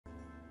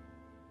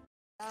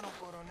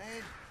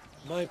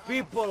My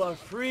people are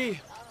free,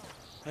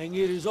 and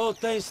it is all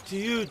thanks to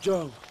you,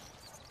 John.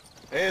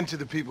 And to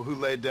the people who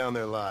laid down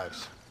their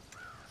lives.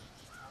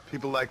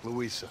 People like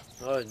Luisa.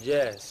 Oh,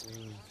 yes.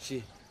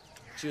 She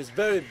was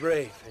very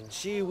brave, and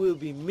she will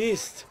be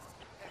missed.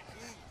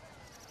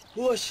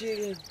 Who was she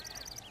again?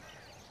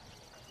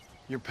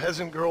 Your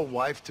peasant girl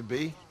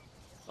wife-to-be?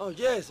 Oh,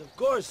 yes, of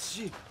course.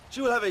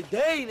 She will have a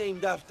day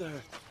named after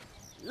her.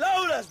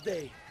 Laura's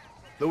Day.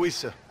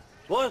 Luisa.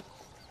 What?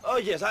 Oh,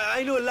 yes,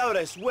 I know Laura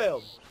as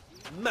well.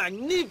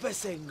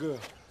 Magnificent girl.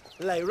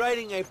 Like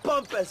riding a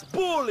pompous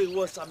bull it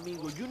was,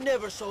 amigo. You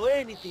never saw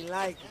anything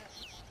like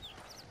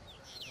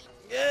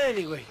it.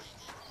 Anyway,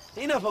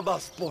 enough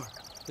about sport.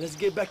 Let's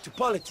get back to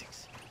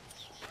politics.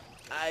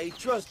 I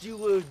trust you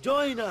will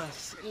join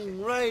us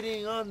in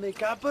riding on the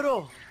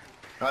Capitol.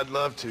 I'd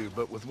love to,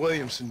 but with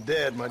Williamson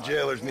dead, my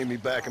jailers need me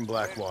back in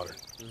Blackwater.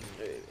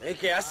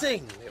 ¿Qué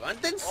hacen?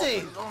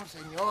 Levántense.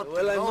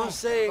 Well, I must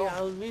say,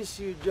 I'll miss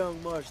you,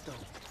 John Marston.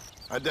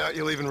 I doubt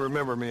you'll even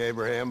remember me,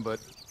 Abraham,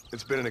 but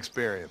it's been an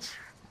experience.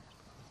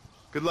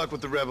 Good luck with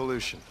the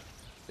revolution.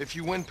 If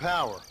you win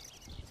power,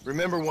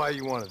 remember why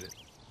you wanted it.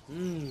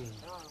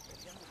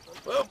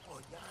 Well,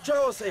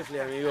 travel safely,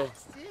 amigo.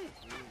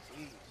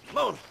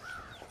 Vámonos.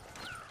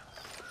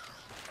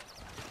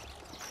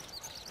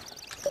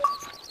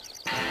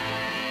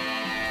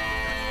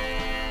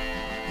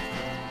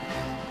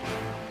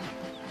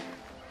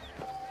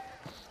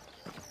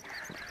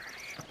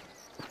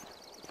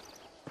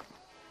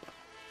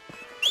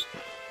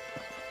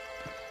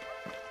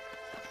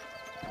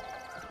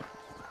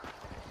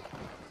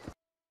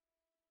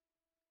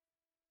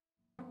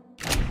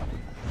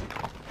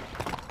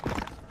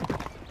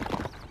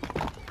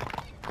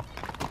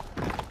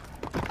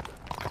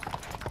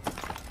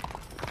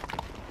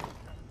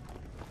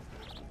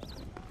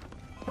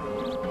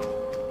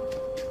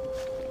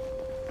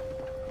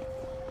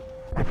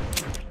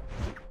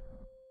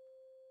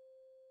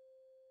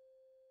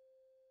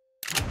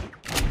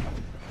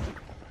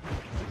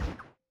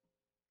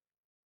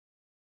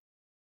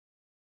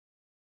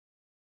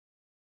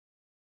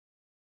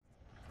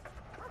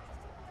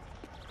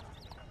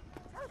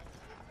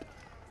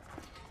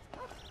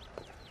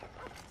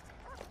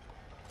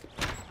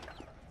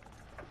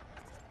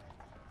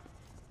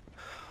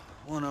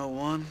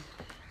 (101),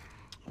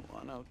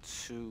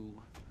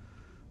 102,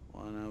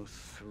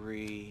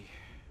 103,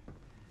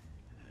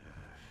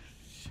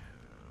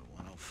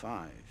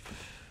 105,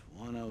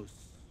 106.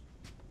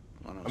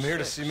 I'm here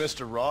to see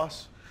Mr.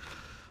 Ross.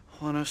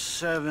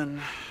 107,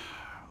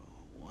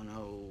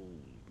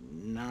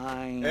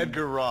 109.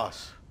 Edgar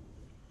Ross.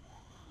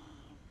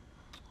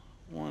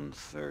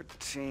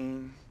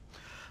 113.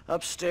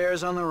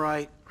 Upstairs on the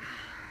right.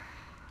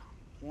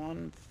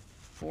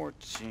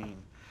 114.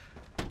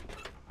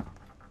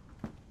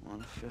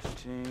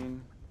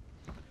 115,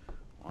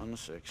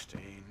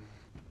 116,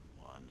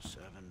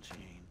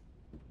 117.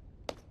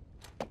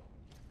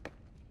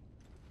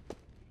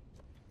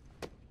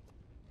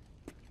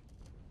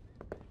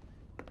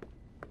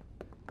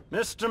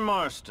 Mr.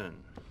 Marston,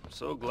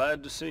 so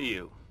glad to see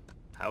you.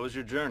 How was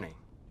your journey?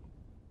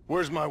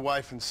 Where's my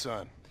wife and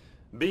son?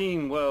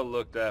 Being well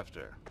looked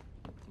after.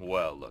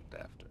 Well looked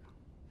after.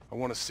 I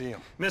want to see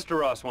him. Mr.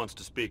 Ross wants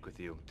to speak with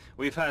you.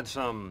 We've had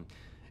some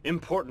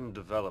important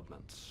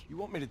developments. You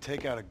want me to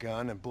take out a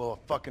gun and blow a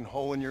fucking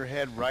hole in your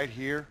head right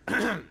here?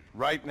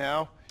 Right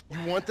now?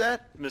 You want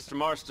that? Mr.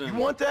 Marston. You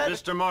want that?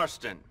 Mr.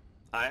 Marston,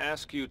 I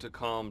ask you to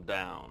calm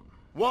down.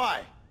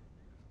 Why?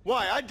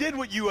 Why? I did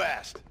what you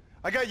asked.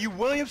 I got you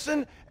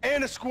Williamson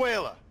and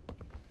Escuella.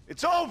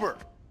 It's over.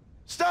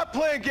 Stop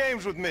playing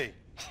games with me.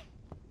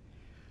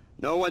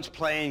 No one's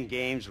playing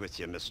games with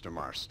you, Mr.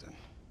 Marston.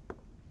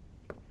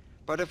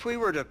 But if we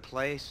were to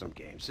play some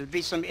games, there'd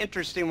be some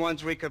interesting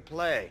ones we could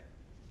play.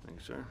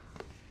 Thanks, sir.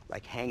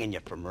 Like hanging you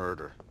for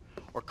murder,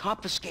 or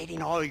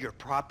confiscating all your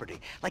property,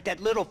 like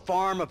that little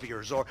farm of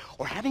yours, or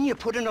having you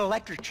put in an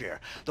electric chair.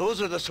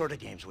 Those are the sort of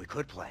games we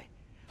could play.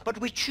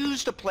 But we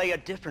choose to play a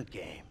different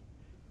game.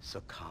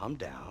 So calm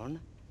down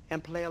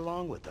and play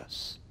along with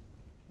us.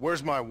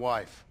 Where's my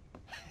wife?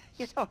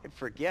 You know, I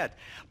forget,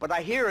 but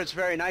I hear it's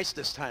very nice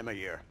this time of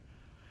year.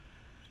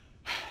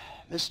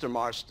 Mr.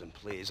 Marston,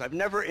 please, I've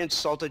never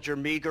insulted your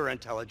meager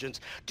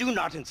intelligence. Do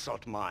not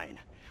insult mine.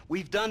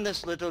 We've done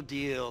this little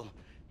deal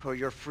for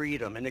your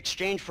freedom in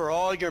exchange for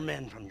all your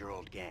men from your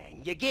old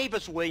gang. You gave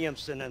us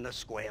Williamson and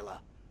Escuella.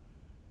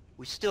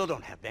 We still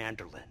don't have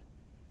Vanderlyn,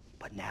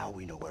 but now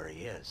we know where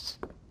he is.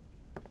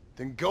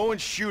 Then go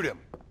and shoot him.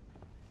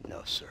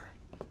 No, sir.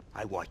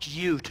 I want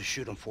you to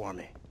shoot him for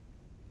me.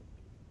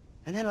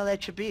 And then I'll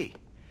let you be.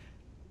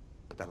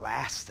 The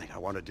last thing I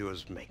want to do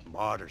is make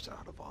martyrs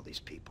out of all these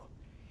people.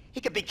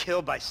 He could be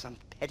killed by some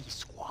petty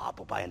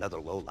squabble by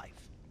another lowlife.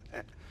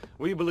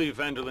 We believe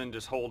Vanderlyn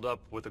is holed up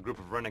with a group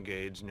of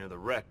renegades near the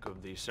wreck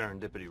of the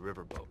Serendipity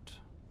riverboat.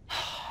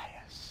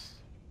 Yes.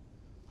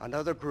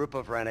 Another group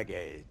of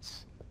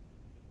renegades.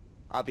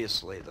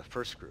 Obviously, the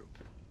first group,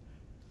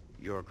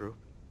 your group,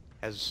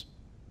 has,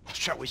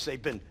 shall we say,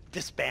 been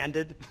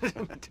disbanded?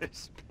 Disbanded.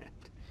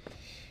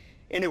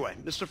 Anyway,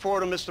 Mr.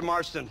 Ford and Mr.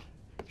 Marston,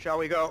 shall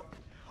we go?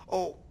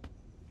 Oh,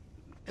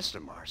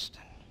 Mr.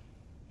 Marston,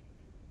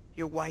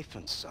 your wife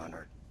and son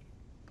are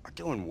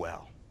doing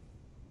well.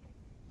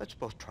 Let's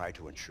both try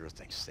to ensure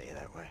things stay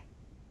that way.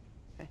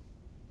 Okay?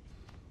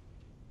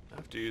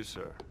 After you,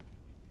 sir.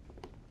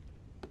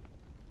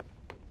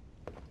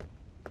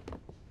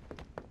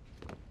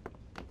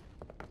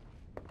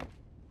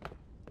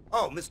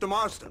 Oh, Mr.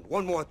 Marston,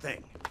 one more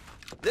thing.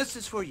 This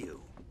is for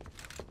you.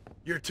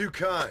 You're too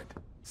kind.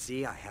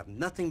 See, I have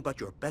nothing but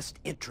your best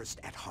interest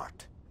at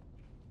heart.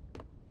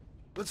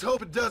 Let's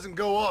hope it doesn't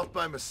go off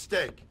by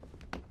mistake.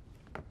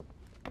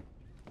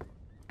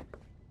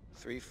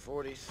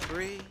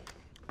 343.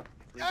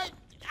 I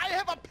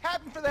have a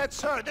patent for that,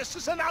 sir. This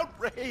is an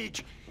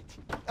outrage.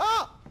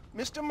 Ah,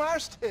 Mr.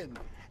 Marston.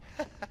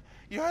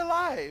 You're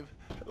alive.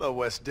 Hello,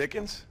 Wes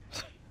Dickens.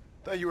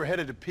 Thought you were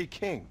headed to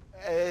Peking.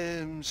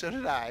 So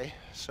did I.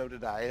 So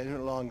did I. A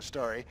long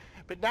story.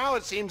 But now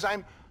it seems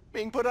I'm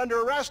being put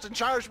under arrest and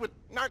charged with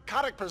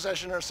narcotic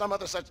possession or some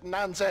other such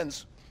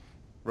nonsense.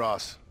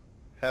 Ross,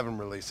 have him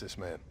release this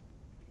man.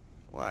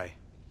 Why?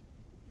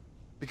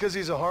 Because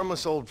he's a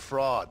harmless old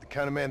fraud, the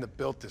kind of man that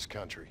built this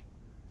country.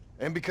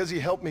 And because he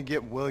helped me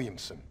get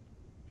Williamson.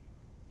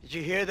 Did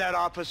you hear that,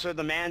 officer?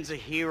 The man's a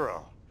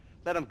hero.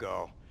 Let him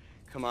go.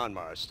 Come on,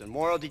 Marston.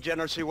 Moral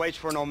degeneracy waits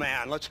for no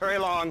man. Let's hurry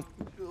along.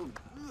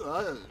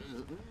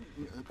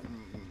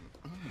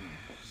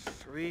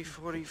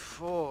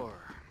 344.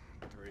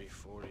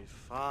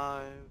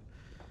 345.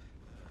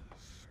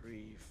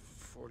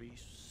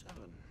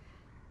 347.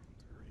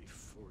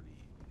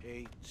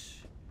 348.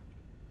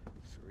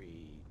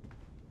 3...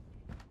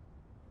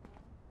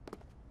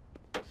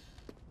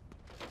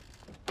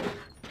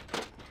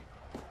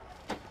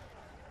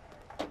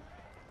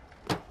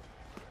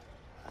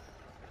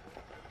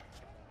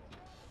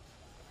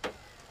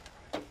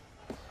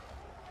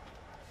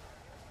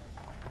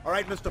 All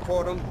right, Mr.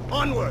 Fordham,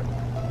 onward!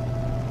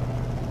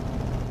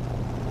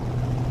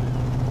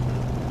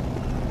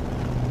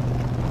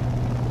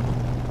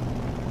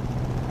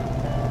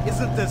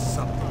 Isn't this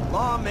something?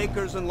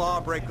 Lawmakers and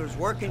lawbreakers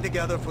working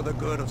together for the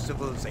good of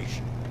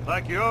civilization.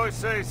 Like you always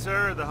say,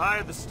 sir, the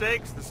higher the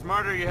stakes, the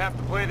smarter you have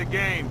to play the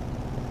game.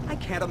 I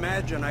can't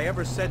imagine I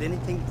ever said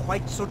anything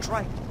quite so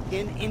trite.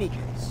 In any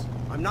case,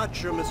 I'm not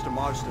sure Mr.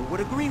 Marston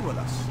would agree with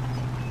us.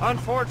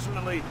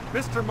 Unfortunately,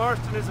 Mr.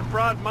 Marston isn't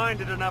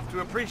broad-minded enough to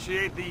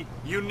appreciate the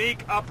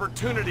unique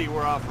opportunity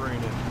we're offering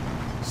him.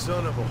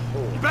 Son of a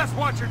whore. You best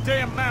watch your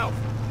damn mouth!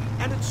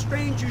 And it's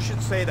strange you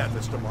should say that,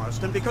 Mr.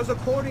 Marston, because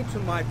according to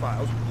my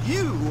files,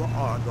 you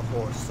are the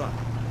whore's son.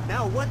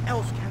 Now, what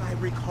else can I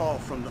recall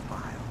from the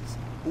files?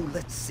 Oh,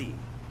 let's see.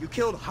 You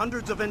killed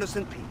hundreds of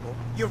innocent people.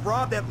 You've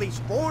robbed at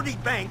least 40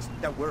 banks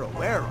that we're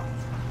aware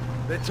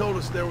of. They told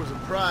us there was a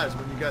prize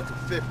when you got to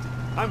 50.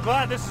 I'm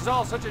glad this is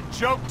all such a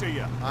joke to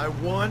you. I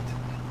want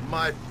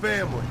my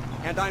family.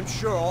 And I'm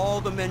sure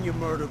all the men you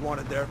murdered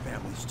wanted their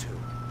families too.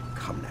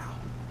 Come now.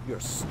 You're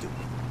stupid.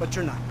 But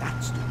you're not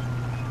that stupid.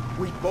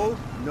 We both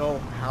know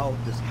how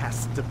this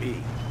has to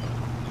be.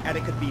 And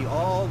it could be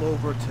all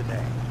over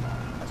today.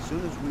 As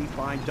soon as we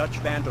find Dutch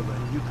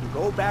Vanderlyn, you can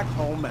go back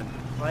home and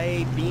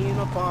play being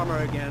a farmer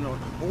again, or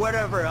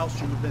whatever else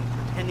you've been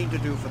pretending to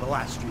do for the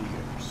last few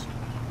years.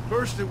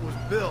 First it was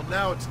Bill,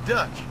 now it's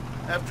Dutch.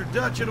 After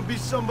Dutch, it'll be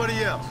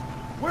somebody else.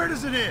 Where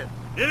does it end?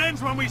 It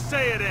ends when we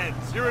say it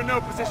ends. You're in no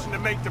position to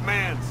make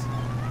demands.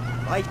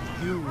 Like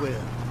you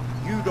live.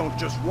 You don't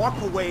just walk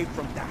away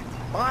from that.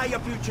 Buy a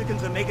few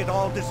chickens and make it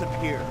all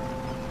disappear.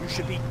 You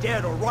should be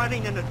dead or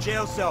rotting in a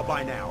jail cell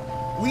by now.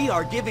 We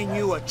are giving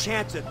you a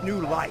chance at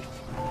new life.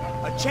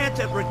 A chance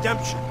at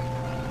redemption.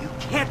 You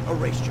can't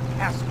erase your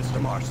past,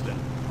 Mr. Marston,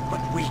 but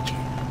we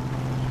can.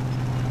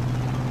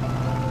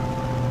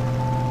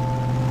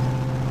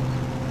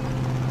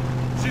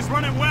 She's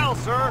running well,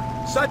 sir.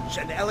 Such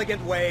an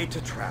elegant way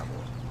to travel.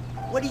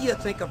 What do you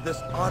think of this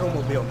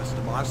automobile,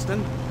 Mr.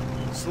 Marston?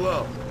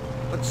 Slow.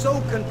 But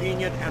so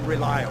convenient and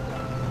reliable.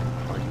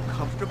 Are you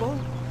comfortable?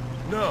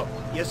 No.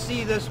 You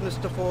see this,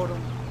 Mr.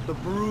 Fordham? The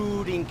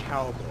brooding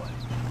cowboy.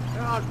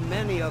 There aren't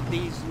many of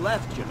these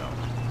left, you know.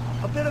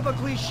 A bit of a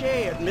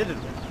cliche,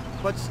 admittedly,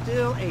 but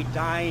still a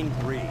dying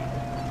breed.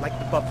 Like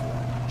the buffalo.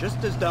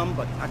 Just as dumb,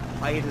 but not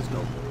quite as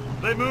noble.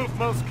 They move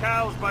most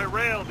cows by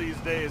rail these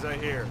days, I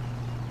hear.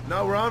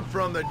 Not where I'm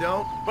from, they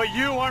don't. But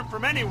you aren't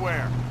from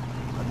anywhere.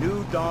 A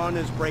new dawn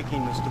is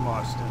breaking, Mr.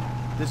 Marston.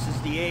 This is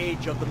the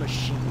age of the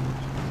machine.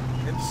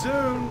 And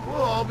soon,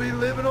 we'll all be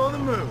living on the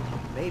moon.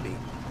 Maybe.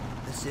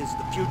 This is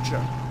the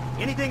future.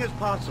 Anything is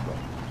possible.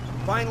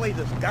 Finally,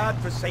 this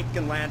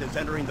godforsaken land is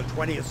entering the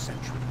 20th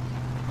century.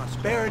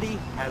 Prosperity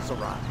has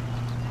arrived.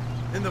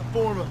 In the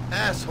form of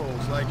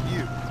assholes like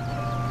you.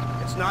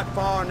 It's not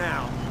far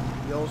now.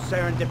 The old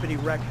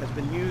Serendipity wreck has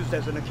been used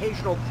as an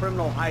occasional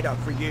criminal hideout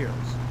for years.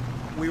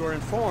 We were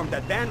informed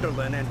that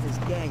Vanderlyn and his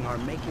gang are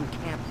making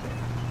camp there.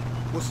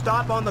 We'll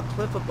stop on the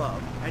cliff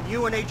above, and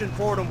you and Agent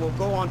Fordham will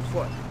go on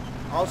foot.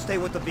 I'll stay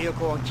with the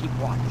vehicle and keep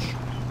watch.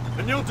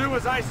 And you'll do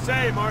as I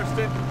say,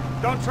 Marston.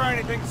 Don't try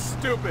anything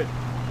stupid.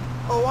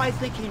 Oh, I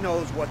think he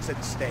knows what's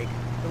at stake.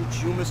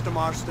 Don't you, Mr.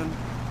 Marston?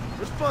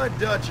 Let's find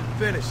Dutch and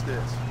finish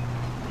this.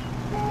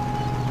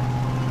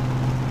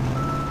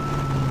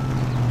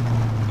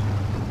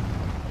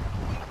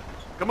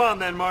 Come on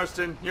then,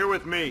 Marston. You're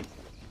with me.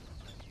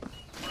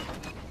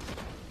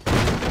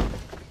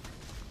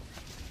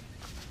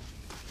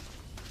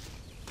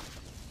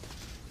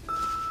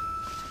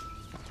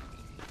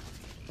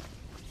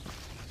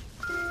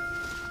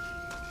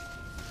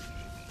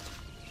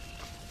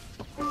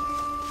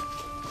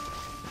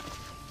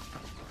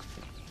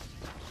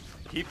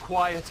 Keep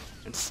quiet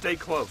and stay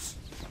close.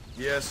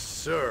 Yes,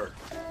 sir.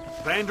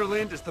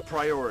 Vanderlinde is the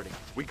priority.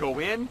 We go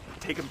in,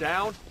 take him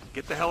down,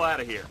 get the hell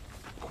out of here.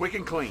 Quick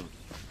and clean.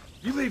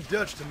 You leave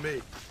Dutch to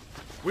me.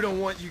 We don't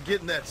want you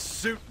getting that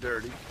suit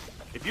dirty.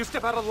 If you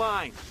step out of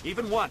line,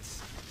 even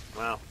once,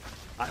 well,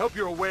 I hope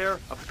you're aware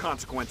of the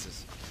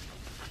consequences.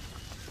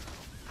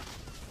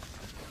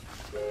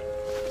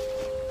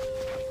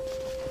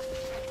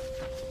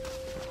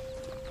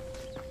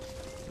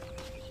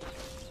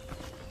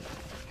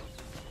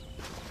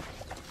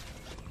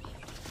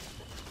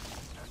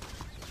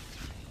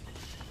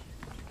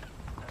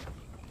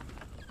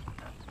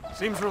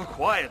 Seems real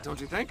quiet, don't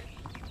you think?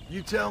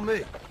 You tell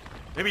me.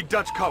 Maybe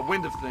Dutch caught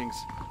wind of things.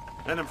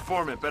 That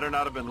informant better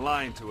not have been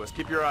lying to us.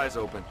 Keep your eyes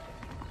open.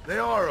 They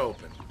are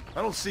open.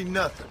 I don't see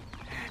nothing.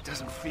 It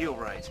doesn't feel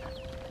right.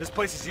 This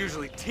place is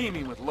usually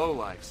teeming with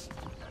lowlifes.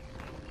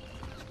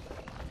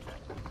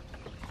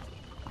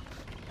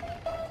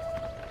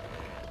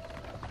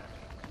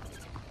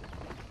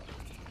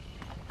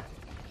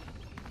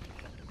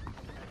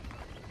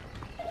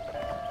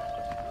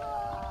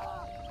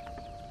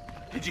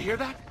 Did you hear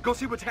that? Go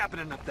see what's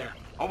happening up there.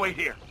 I'll wait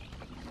here.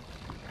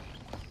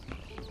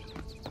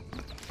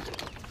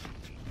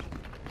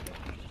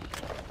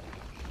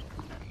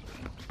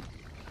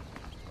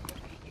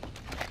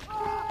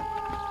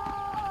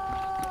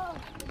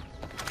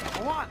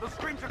 Go on, those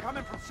screams are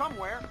coming from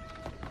somewhere.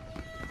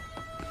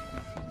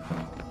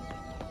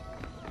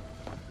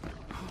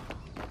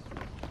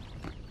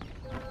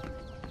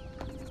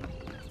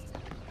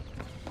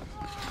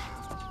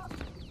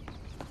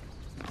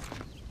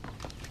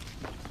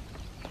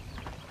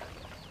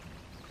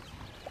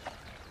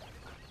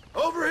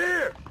 Over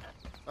here!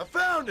 I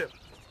found him!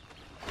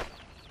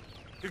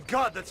 Good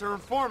God, that's our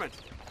informant.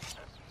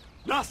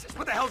 Gnosis,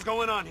 what the hell's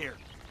going on here?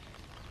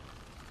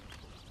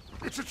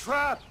 It's a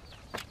trap!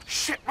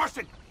 Shit,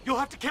 Marston! You'll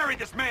have to carry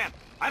this man!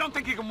 I don't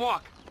think he can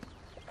walk!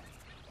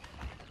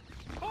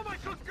 Oh my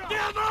good God!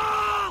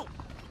 Devil!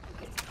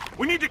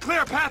 We need to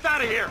clear a path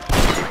out of here!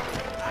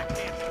 I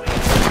can't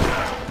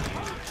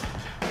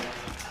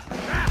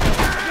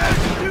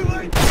Too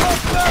late to talk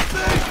about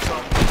things!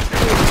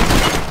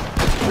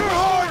 You're a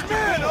hard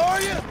man,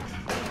 are you?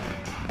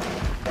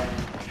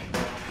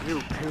 You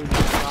puny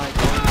side.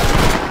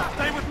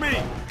 Stay with me!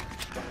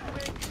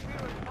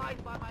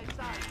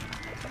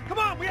 Come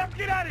on, we have to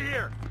get out of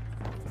here!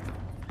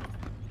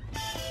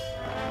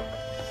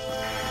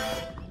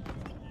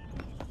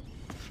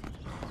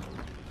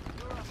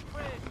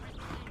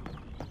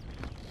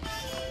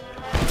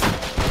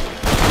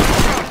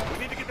 We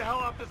need to get the hell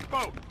off this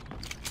boat!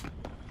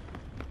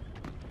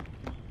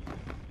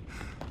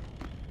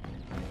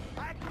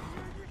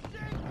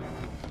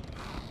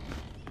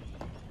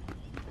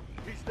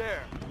 He's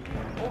there,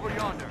 over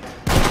yonder.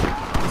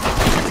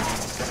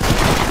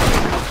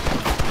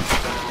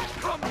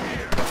 Come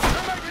here!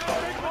 You're making a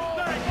big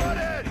mistake! Go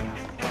ahead!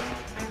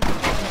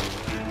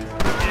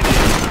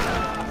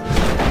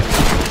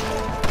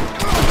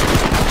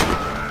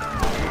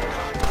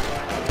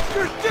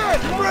 You're dead,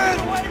 friend!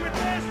 Away with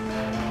this!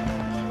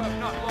 You have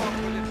not long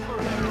with its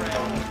further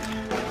end.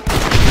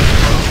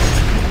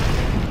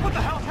 What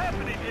the hell's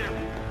happening here?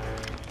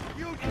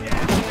 You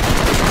dead!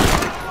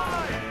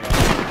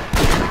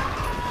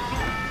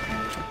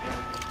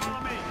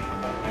 Follow me!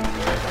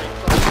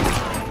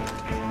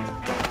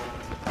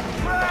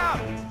 Grab!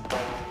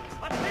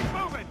 Let's keep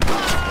moving!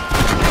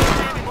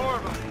 Any more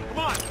of them. Come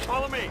on,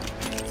 follow me!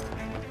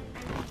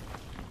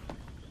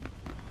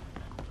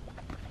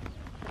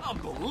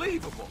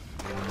 Unbelievable!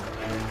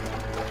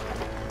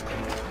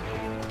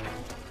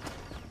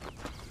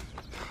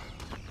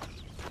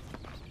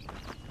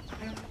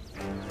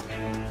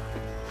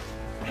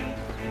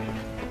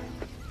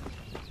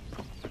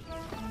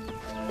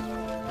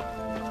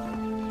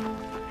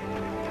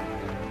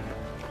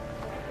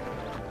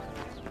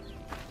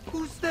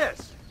 Who's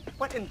this?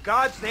 What in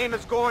God's name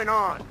is going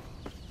on?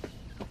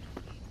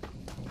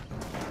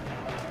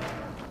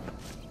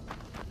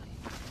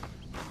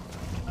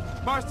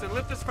 Marston,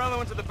 lift this fellow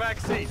into the back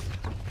seat.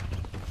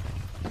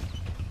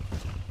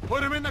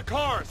 Put him in the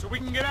car so we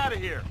can get out of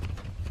here.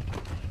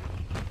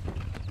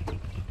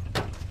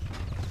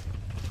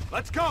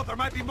 Let's go, there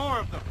might be more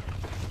of them.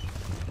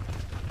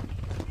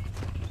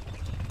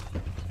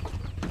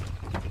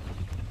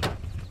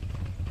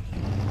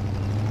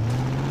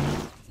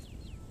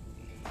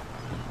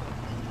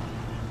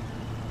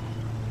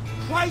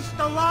 Christ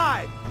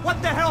alive!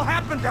 What the hell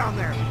happened down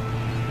there?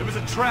 It was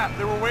a trap,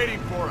 they were waiting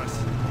for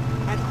us.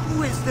 And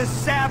who is this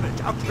savage?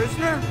 A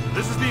prisoner?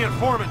 This is the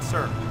informant,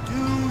 sir. Do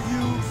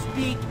you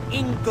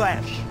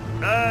English?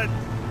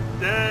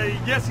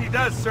 Yes he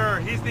does, sir.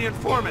 He's the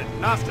informant,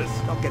 Nostos.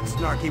 Don't get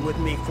snarky with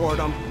me,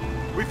 Fordham.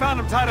 We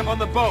found him tied up on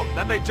the boat,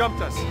 then they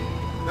jumped us.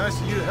 Nice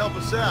of you to help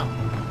us out.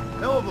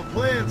 Hell of a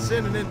plan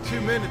sending in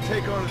 2 men to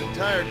take on an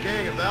entire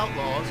gang of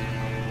outlaws,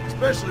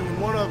 especially when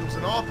one of them's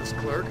an office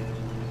clerk,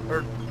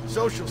 or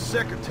social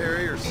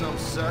secretary or some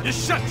such. You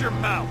shut your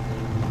mouth!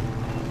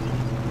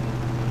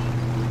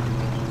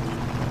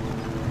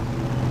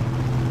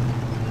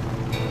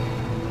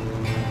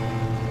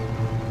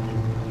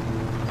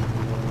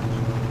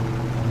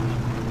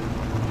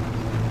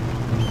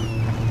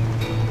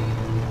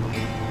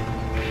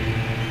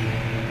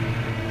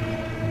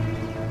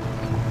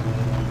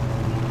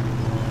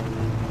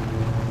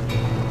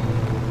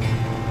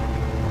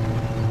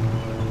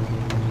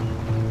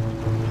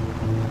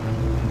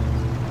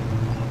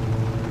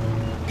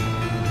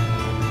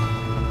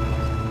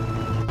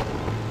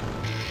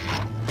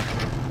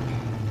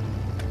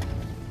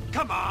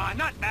 Come on,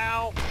 not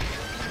now!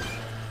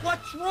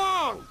 What's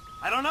wrong?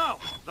 I don't know.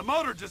 The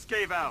motor just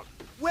gave out.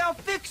 Well,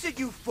 fix it,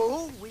 you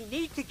fool. We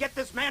need to get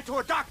this man to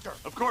a doctor.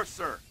 Of course,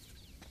 sir.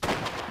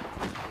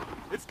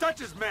 It's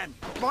Dutch's men.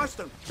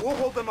 Marston, we'll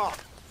hold them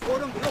off.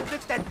 Fordham, we'll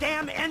fix that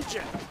damn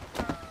engine.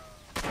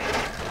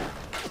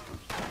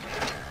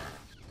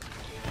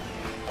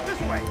 This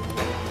way.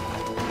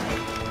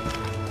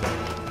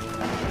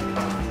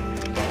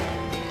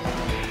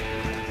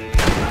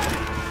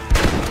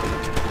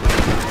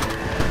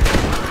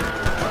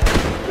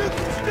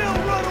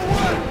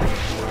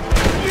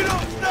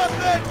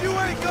 You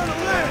ain't gonna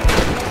live!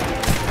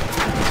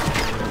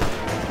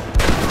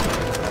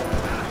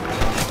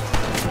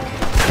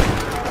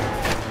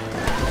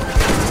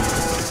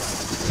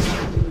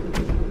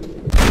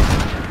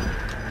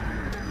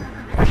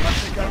 I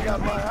think I got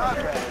my eye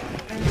back.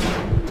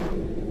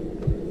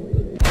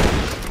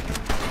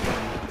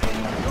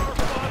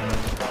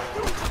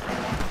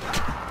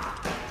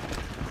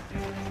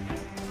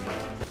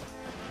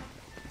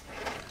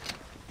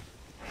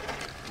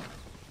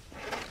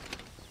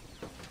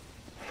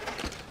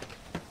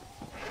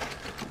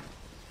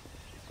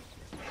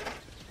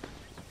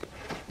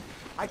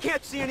 I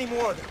can't see any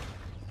more of them.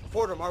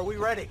 Fordham, are we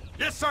ready?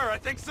 Yes, sir, I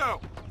think so.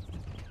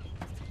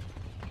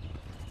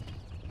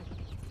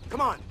 Come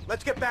on,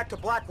 let's get back to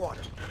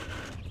Blackwater.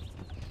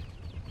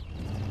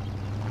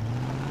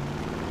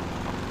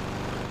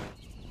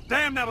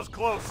 Damn, that was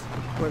close.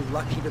 We're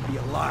lucky to be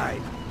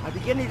alive. I'm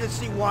beginning to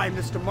see why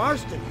Mr.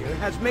 Marston here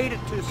has made it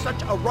to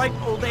such a ripe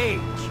old age.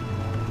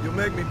 You'll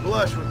make me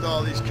blush with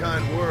all these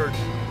kind words.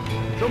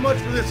 So much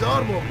for this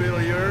automobile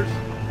of yours.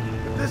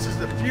 If this is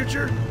the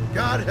future,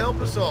 God help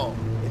us all.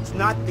 It's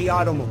not the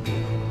automobile.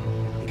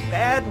 A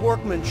bad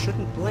workman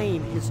shouldn't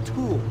blame his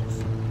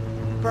tools.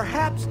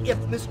 Perhaps if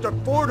Mr.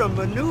 Fordham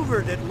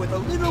maneuvered it with a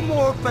little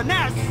more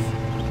finesse...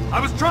 I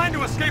was trying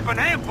to escape an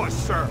ambush,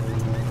 sir.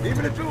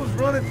 Even if it was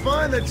running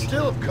fine, they'd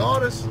still have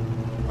caught us.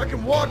 I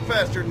can walk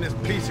faster than this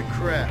piece of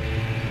crap.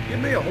 Give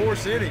me a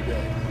horse any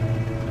day.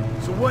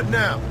 So what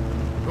now?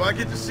 Do I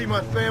get to see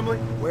my family?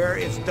 Where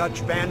is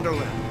Dutch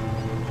Vanderlyn?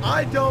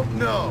 I don't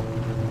know.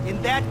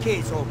 In that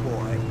case, old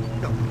boy,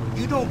 no,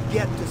 you don't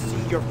get to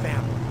see your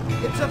family.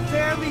 It's a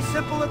fairly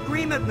simple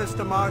agreement,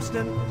 Mr.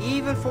 Marston,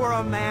 even for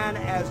a man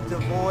as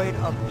devoid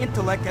of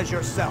intellect as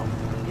yourself.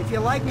 If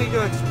you'd like me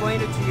to explain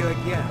it to you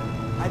again,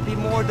 I'd be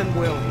more than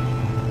willing.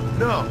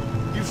 No,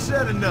 you've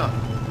said enough.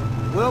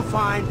 We'll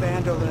find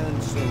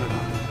Vanderlyn soon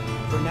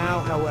enough. For now,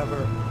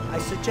 however, I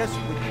suggest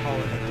we call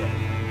it a day.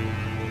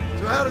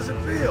 So how does it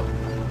feel,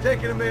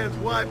 taking a man's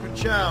wife and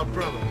child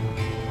from him?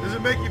 Does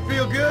it make you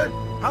feel good?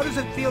 How does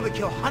it feel to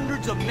kill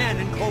hundreds of men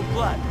in cold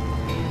blood?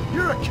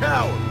 You're a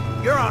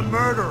coward. You're a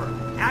murderer.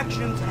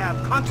 Actions have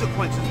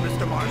consequences,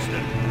 Mr.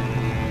 Marston.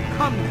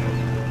 Come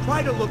now,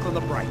 try to look on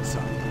the bright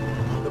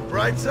side. The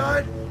bright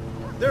side?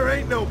 There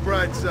ain't no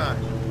bright side.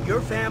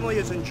 Your family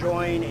is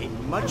enjoying a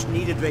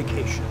much-needed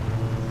vacation,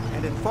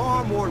 and in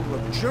far more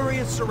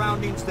luxurious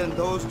surroundings than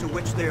those to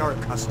which they are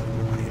accustomed,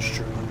 I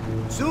assure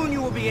you. Soon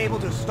you will be able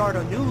to start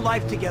a new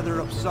life together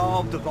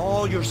absolved of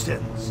all your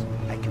sins.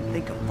 I can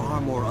think of far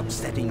more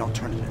upsetting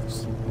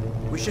alternatives.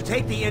 We should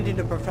take the Indian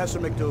to Professor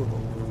McDougal,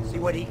 see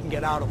what he can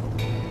get out of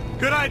him.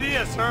 Good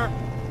idea, sir.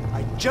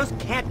 I just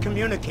can't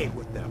communicate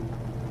with them.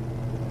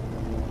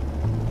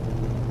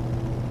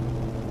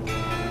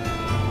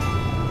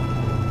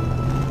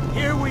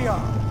 Here we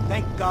are.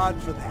 Thank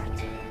God for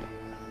that.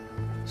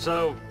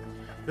 So,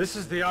 this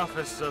is the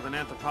office of an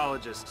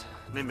anthropologist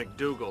named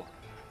McDougal.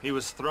 He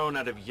was thrown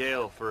out of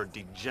Yale for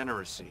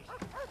degeneracy.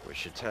 We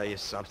should tell you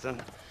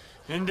something.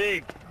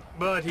 Indeed,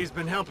 but he's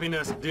been helping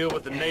us deal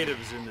with the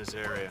natives in this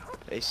area.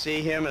 They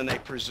see him and they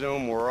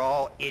presume we're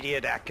all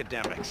idiot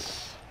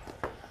academics.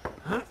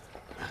 Huh?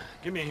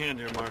 Give me a hand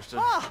here, Marston.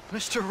 Ah,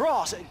 Mr.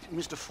 Ross.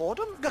 Mr.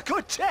 Fordham?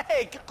 Good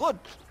day. Good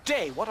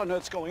day. What on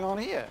earth's going on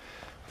here?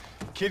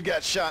 Kid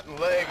got shot in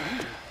the leg.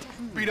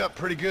 Beat up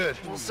pretty good.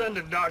 We'll send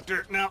a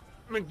doctor. Now,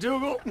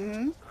 McDougal,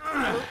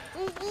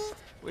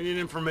 we need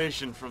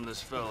information from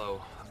this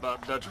fellow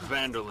about Dutch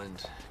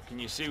Vanderlyn. Can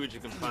you see what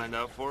you can find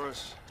out for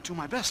us? Do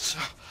my best, sir.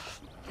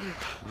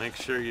 Make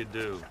sure you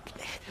do.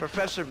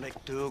 Professor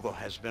McDougal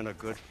has been a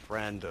good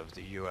friend of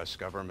the U.S.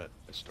 government,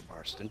 Mr.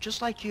 Marston,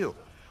 just like you.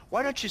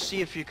 Why don't you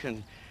see if you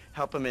can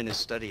help him in his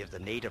study of the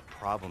native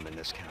problem in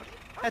this county?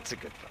 That's a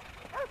good fellow.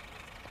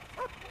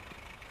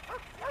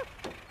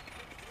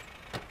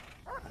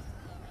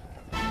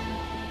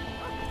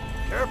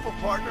 Careful,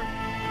 partner.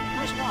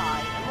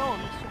 Why, hello,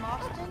 Mr.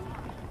 Marston.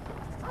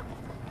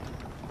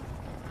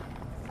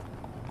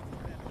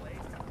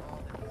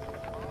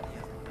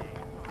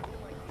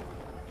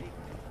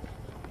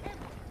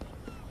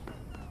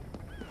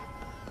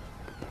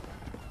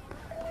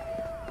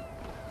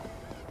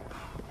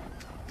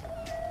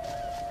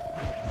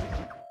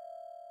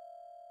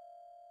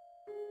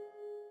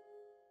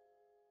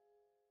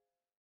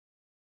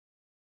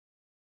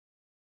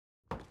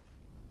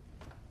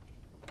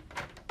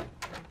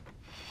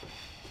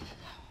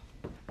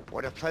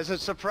 What a pleasant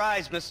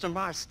surprise, Mr.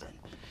 Marston.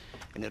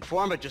 An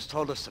informant just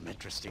told us some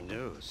interesting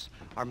news.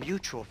 Our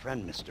mutual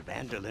friend, Mr.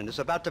 Vanderlyn, is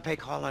about to pay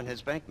call on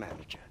his bank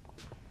manager.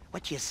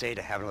 What do you say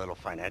to having a little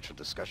financial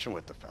discussion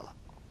with the fella?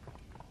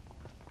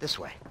 This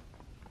way.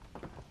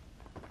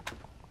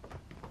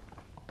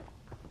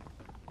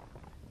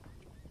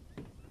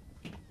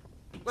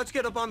 Let's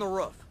get up on the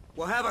roof.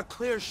 We'll have a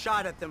clear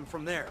shot at them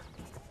from there.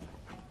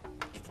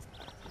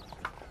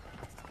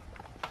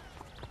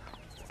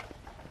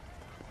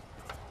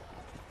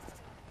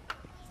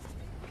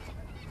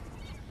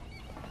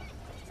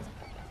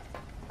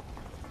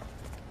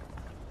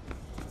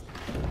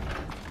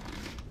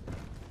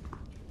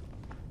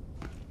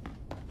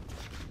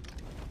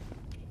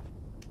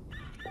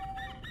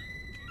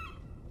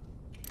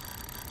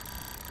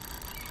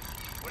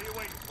 What are you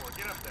waiting for?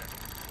 Get up there.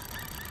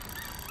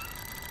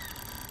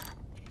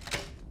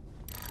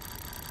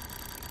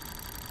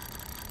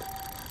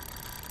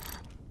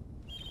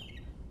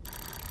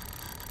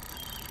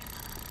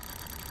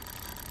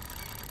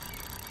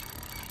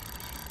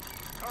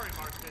 Hurry,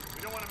 Marston.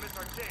 We don't want to miss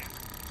our chance.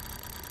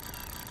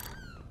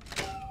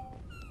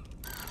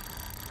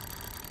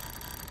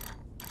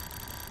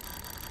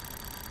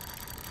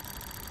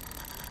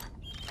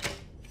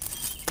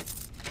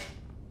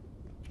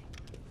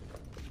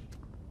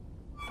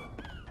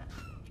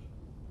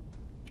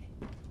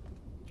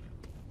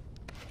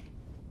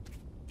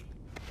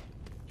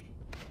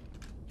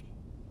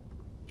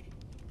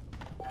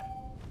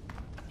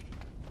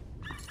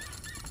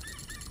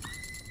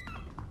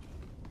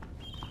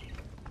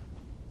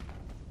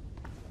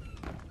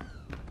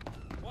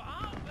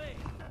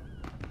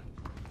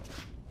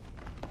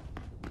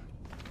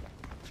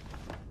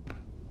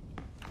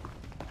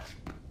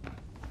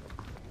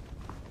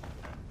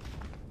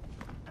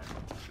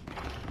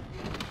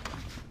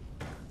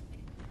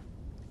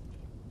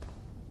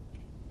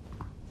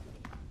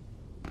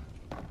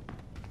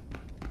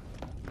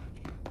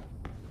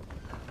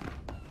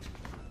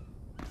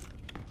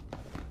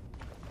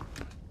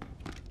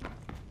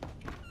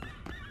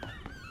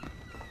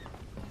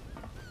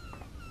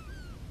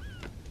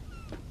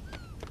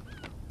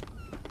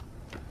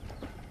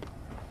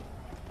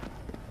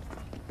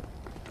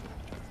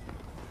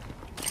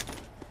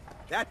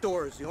 That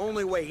door is the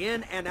only way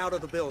in and out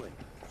of the building,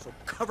 so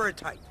cover it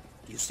tight.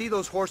 Do you see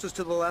those horses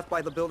to the left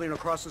by the building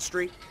across the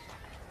street?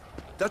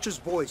 Dutch's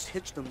boys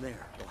hitched them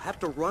there. They'll have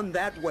to run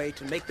that way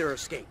to make their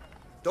escape.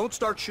 Don't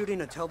start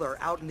shooting until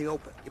they're out in the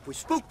open. If we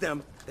spook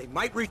them, they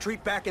might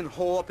retreat back and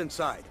hole up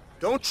inside.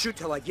 Don't shoot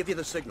till I give you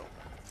the signal.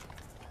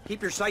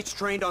 Keep your sights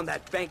trained on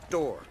that bank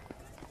door.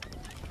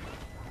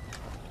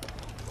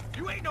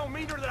 You ain't no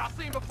meaner than I've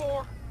seen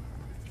before.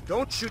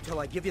 Don't shoot till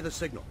I give you the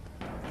signal.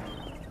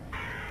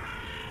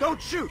 Don't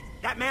shoot!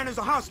 That man is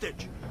a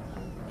hostage!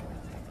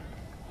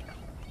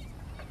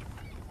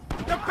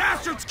 The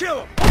bastards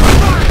kill him!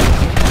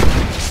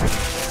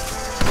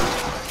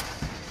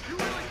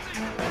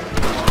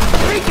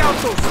 Take out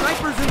those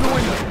snipers in the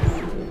window!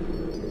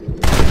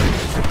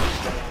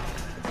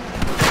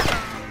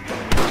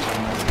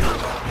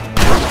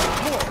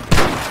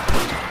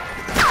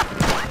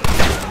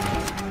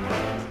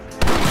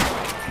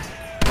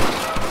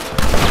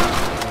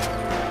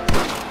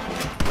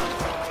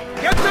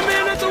 Get the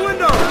man at the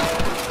window!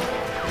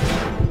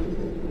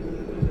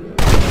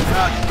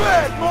 Not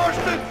bad,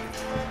 Marston!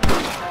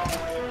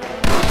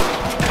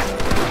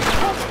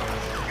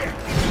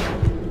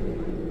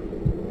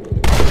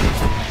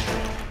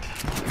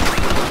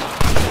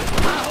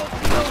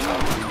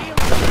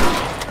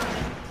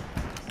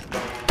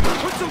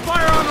 Put some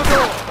fire on the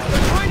door!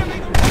 They're trying to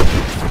make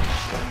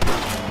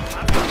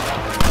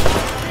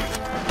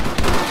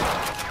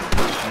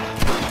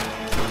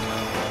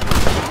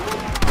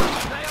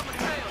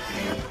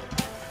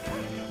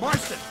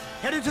Marston,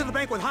 head into the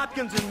bank with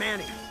Hopkins and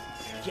Manning.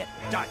 Get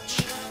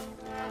Dutch.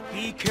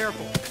 Be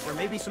careful. There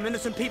may be some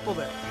innocent people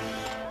there.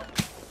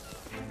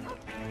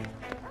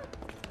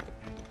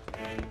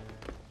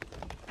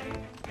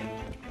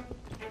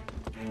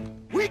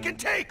 We can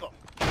take them!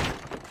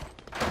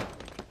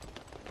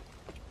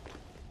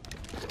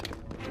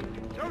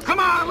 Come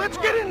on, let's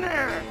get in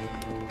there!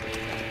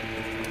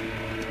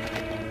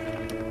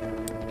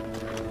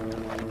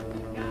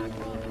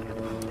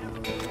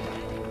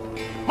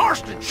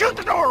 Marston, shoot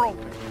the door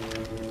open!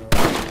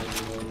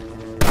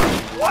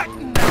 What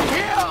in the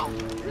hell?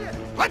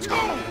 Let's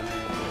go!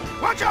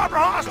 Watch out for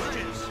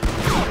hostages!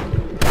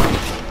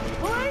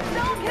 Please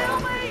don't kill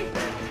me!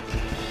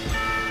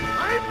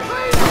 I'm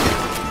playing!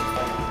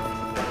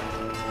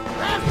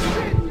 That's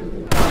it!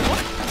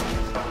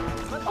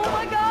 Oh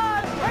my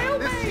God! Help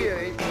This me! here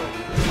ain't no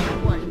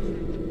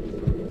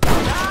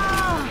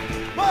Ah!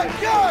 My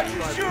God,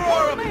 you sure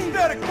are a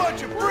pathetic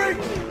bunch of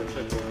freaks!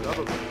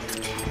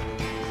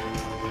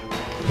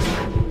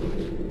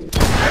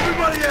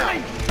 Everybody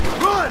out!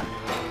 Run!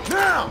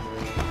 Now!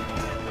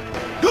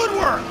 Good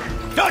work!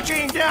 Dutch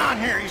ain't down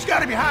here. He's got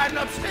to be hiding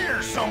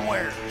upstairs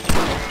somewhere.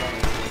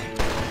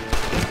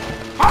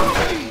 Follow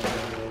me!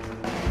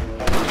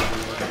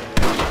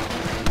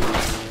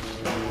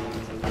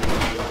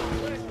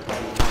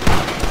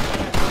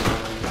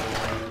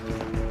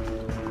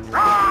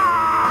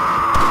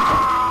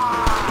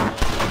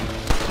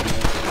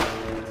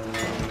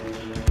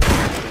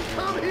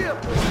 Come here!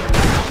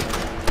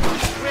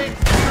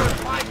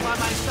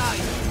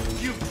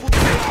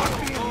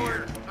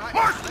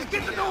 Marston,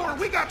 get the door!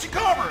 We got you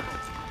covered!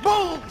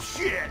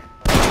 Bullshit!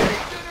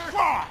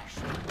 Gosh!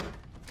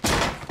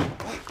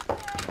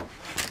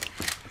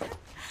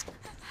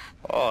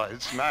 Oh,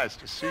 it's nice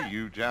to see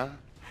you, John.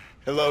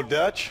 Hello,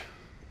 Dutch.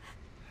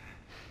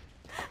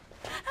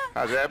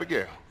 How's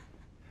Abigail?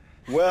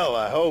 Well,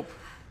 I hope.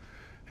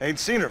 Ain't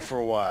seen her for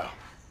a while.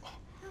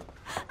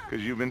 'Cause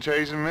you've been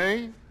chasing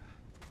me?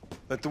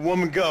 Let the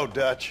woman go,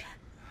 Dutch.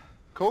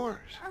 Of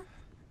course.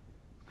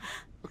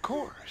 Of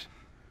course.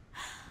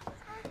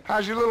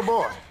 How's your little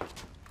boy?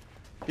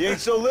 He ain't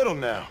so little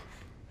now.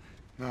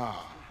 No,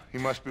 he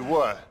must be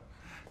what?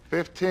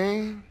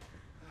 15?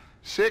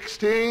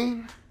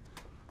 16?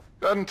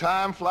 Doesn't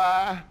time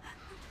fly?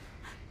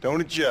 Don't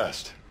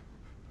adjust.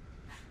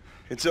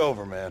 It's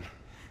over, man.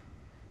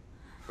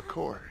 Of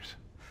course.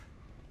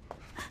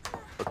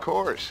 Of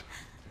course.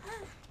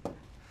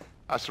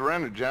 I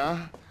surrendered,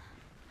 John.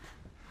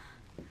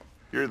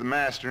 You're the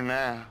master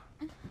now.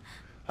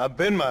 I've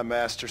been my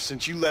master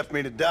since you left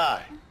me to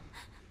die.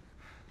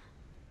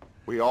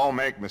 We all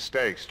make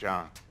mistakes,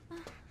 John.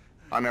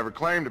 I never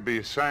claimed to be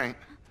a saint,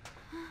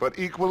 but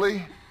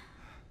equally,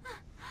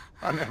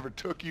 I never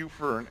took you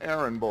for an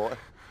errand boy.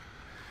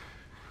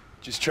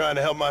 Just trying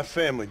to help my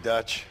family,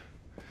 Dutch.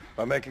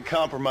 By making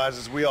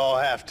compromises we all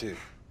have to.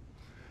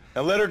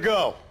 Now let her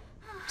go.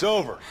 It's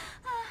over.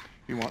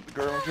 You want the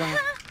girl, John?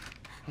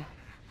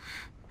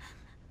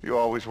 You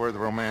always were the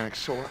romantic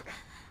sort.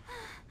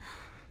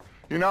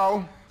 You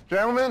know,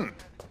 gentlemen,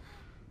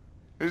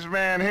 this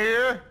man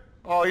here,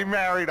 oh, he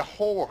married a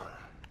whore.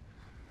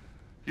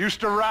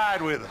 Used to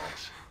ride with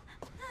us.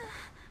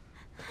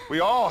 We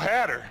all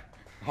had her.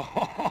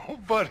 Oh,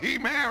 but he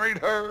married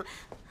her.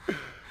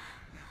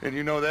 And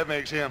you know that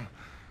makes him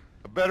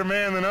a better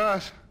man than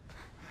us.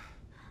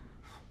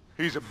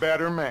 He's a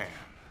better man.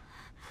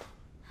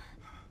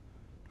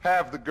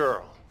 Have the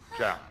girl,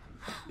 John.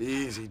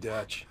 Easy,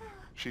 Dutch.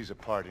 She's a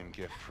parting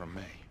gift from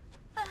me.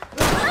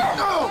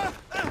 No!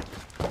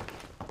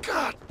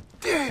 God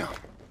damn!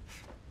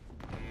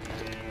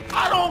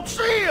 I don't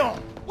see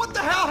him! What the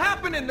hell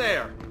happened in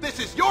there? This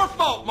is your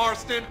fault,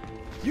 Marston.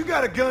 You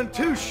got a gun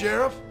too,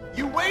 Sheriff.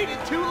 You waited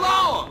too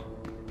long.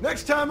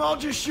 Next time I'll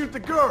just shoot the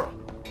girl.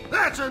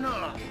 That's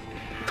enough!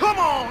 Come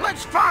on,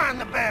 let's find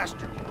the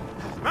bastard!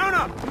 Mount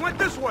up! He went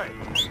this way!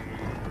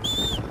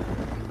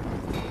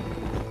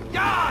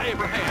 Yeah,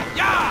 Abraham,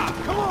 yeah!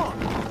 Come on!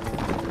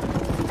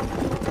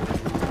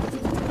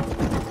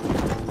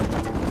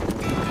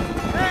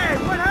 Hey,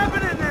 what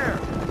happened in there?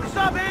 We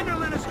saw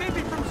Vanderlyn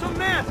escaping from some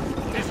men.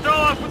 He stole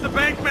off with the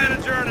bank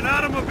manager in an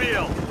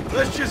automobile.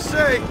 Let's just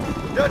say,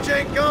 Dutch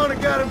ain't gone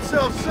and got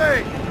himself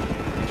saved.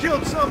 He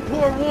killed some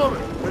poor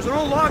woman. There's an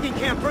old logging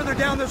camp further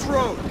down this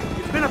road.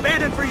 It's been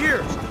abandoned for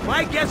years.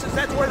 My guess is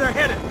that's where they're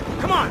headed.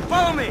 Come on,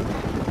 follow me.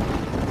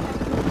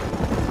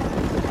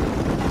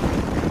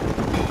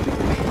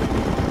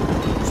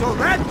 So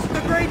that's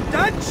the great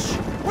Dutch?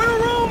 What a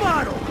role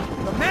model!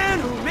 The man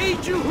who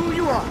made you who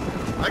you are.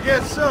 I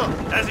guess so.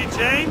 Has he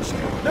changed?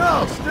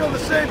 No, still the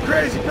same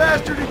crazy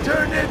bastard he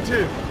turned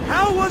into.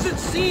 How was it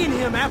seeing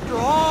him after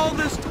all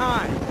this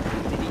time?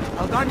 Did he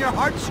tug on your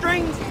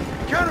heartstrings?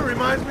 Kinda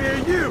reminds me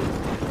of you.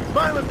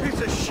 Violent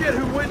piece of shit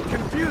who went and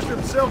confused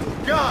himself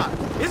with God.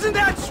 Isn't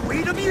that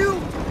sweet of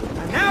you?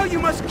 And now you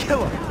must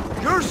kill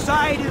him. Your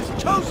side is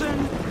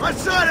chosen. My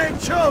side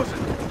ain't chosen.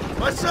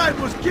 My side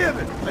was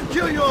given. I'd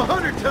kill you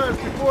 100 times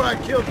before I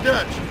killed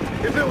Dutch,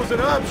 if it was an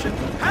option.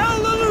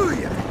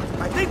 Hallelujah!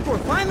 I think we're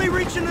finally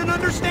reaching an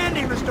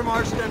understanding, Mr.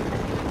 Marston.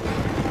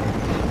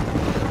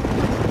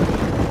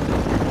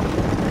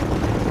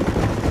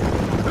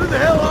 Who the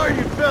hell are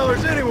you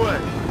fellers anyway?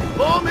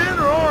 Lawmen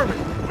or army?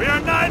 We are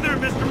neither,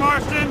 Mr.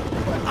 Marston.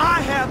 But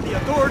I have the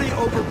authority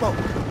over both.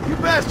 You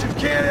bastards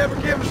can't ever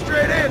give a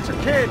straight answer,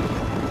 can you?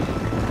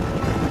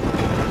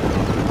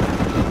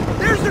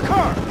 There's the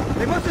car.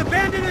 They must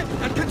abandon it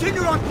and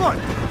continue on foot.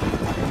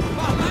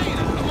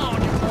 Come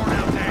on, you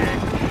worn-out nag.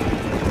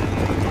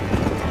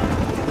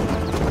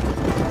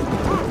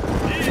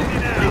 Easy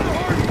now.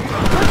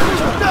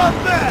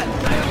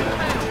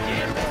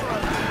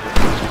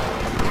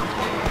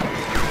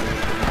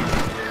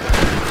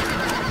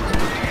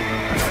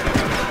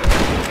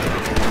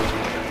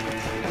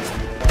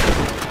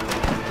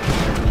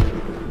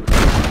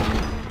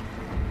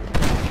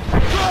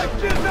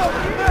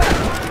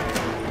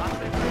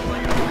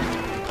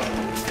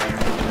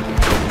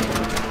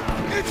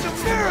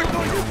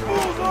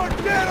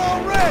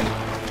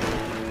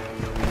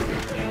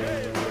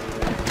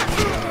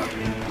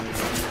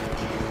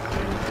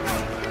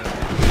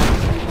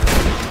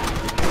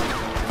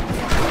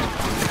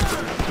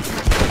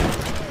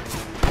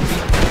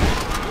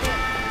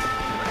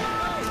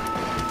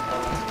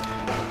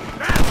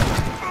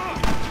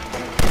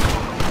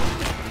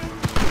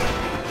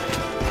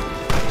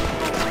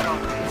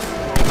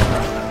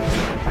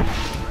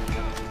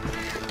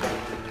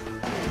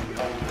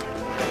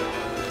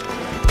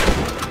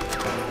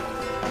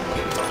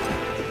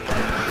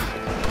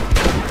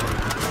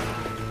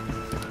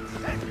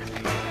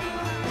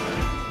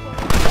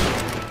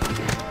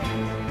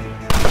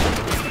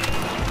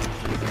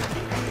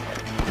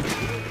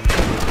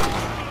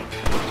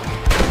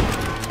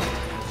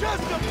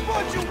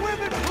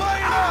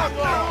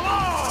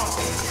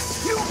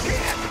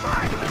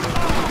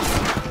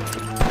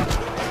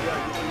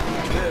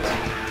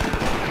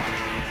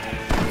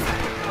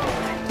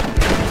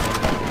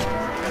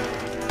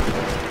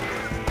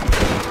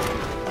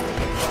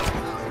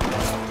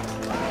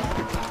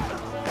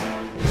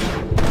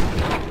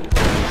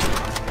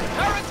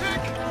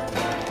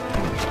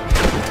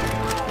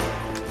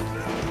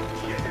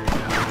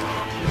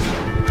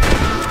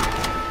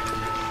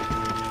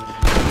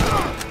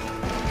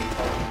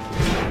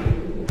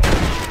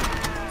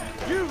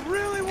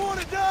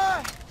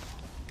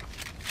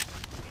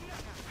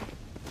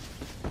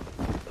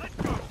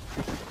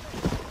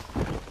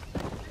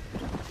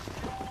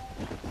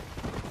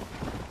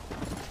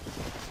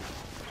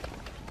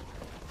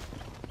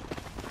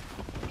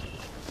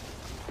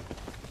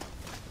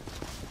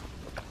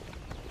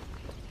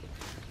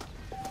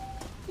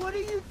 What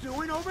are you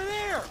doing over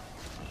there?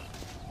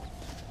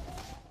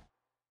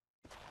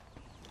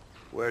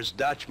 Where's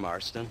Dutch,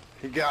 Marston?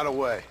 He got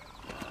away.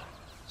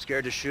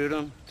 Scared to shoot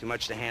him? Too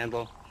much to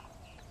handle?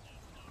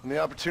 When the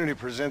opportunity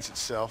presents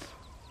itself,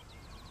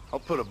 I'll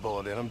put a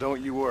bullet in him,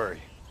 don't you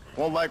worry.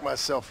 Won't like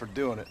myself for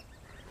doing it,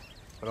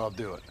 but I'll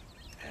do it.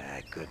 Ah,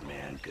 good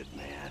man, good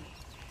man.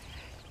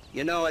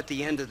 You know, at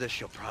the end of this,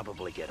 you'll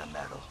probably get a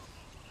medal.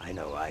 I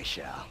know I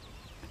shall.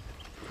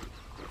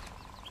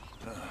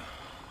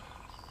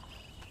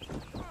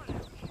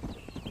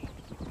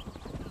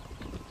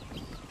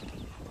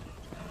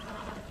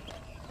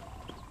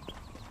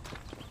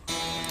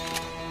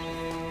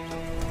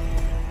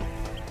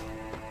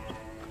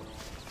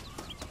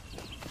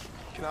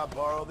 Can I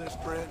borrow this,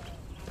 friend?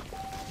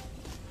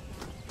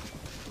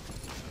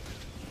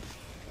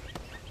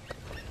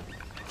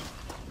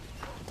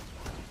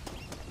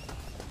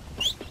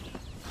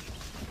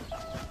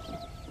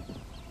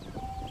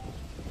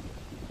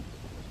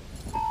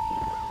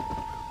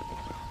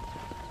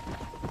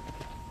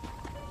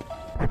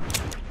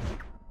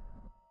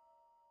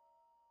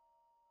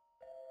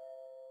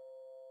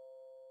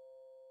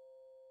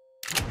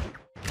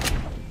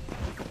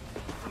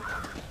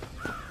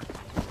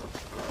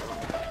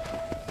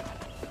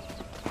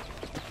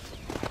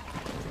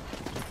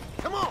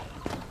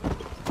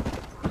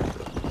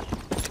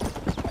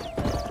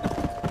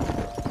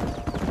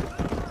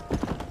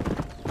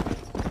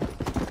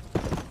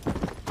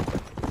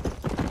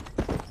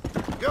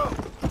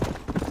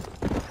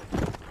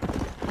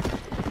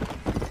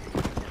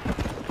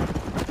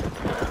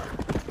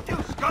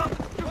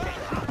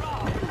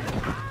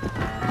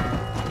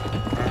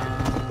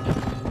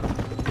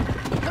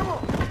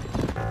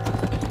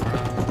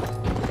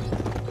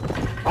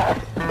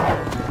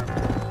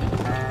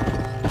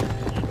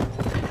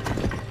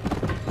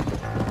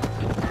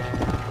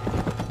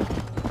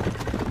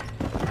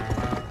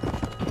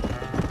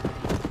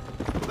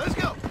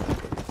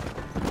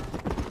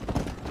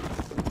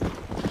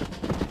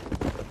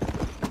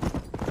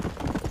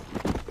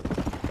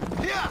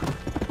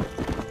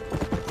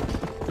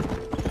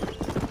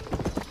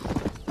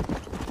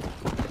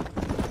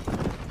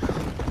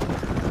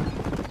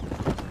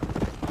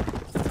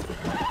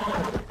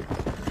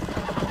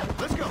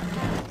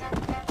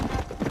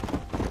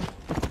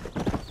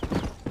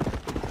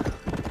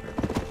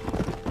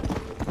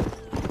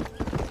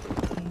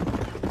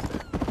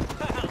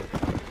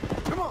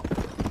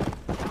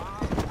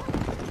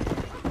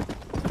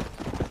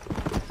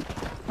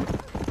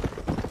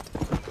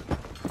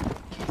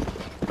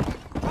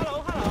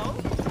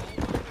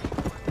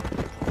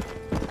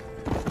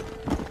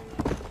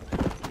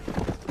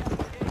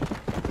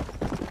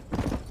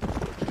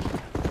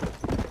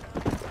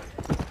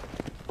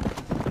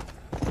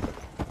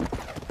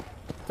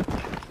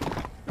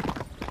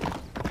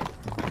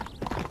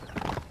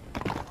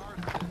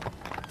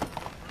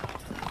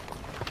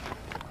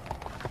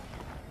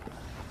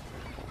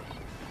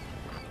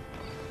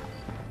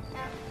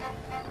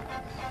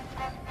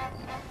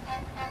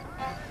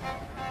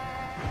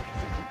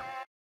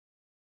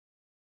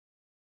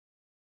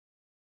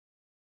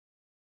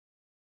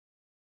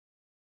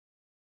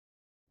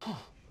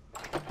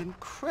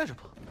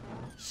 Incredible.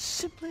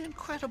 Simply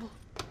incredible.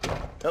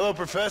 Hello,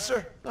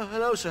 Professor. Oh,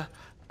 hello, sir.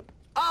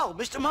 Oh,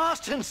 Mr.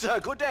 Marston, sir.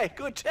 Good day,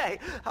 good day.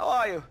 How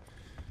are you?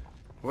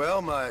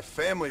 Well, my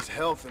family's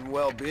health and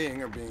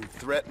well-being are being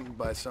threatened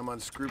by some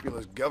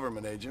unscrupulous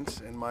government agents,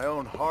 and my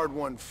own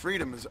hard-won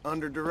freedom is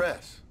under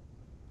duress.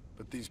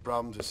 But these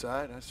problems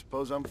aside, I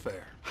suppose I'm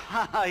fair.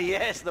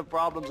 Yes, the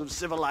problems of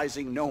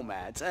civilizing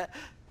nomads.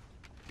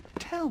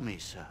 Tell me,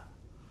 sir,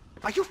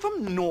 are you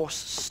from Norse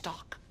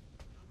stock?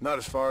 Not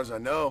as far as I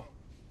know.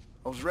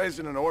 I was raised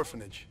in an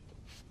orphanage.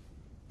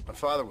 My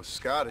father was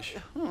Scottish.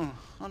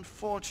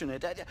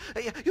 Unfortunate.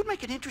 You'd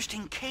make an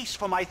interesting case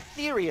for my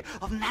theory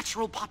of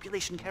natural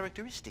population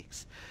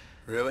characteristics.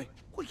 Really?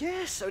 Well,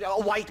 yes, a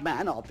white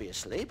man,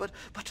 obviously, but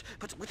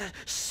with a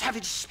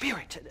savage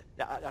spirit.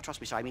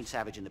 Trust me, sir, I mean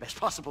savage in the best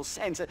possible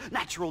sense.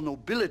 Natural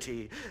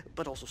nobility,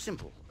 but also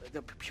simple,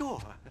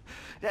 pure.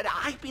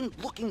 I've been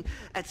looking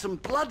at some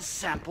blood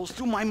samples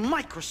through my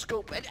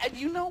microscope, and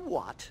you know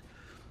what?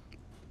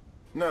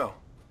 No.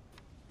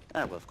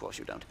 Well, of course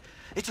you don't.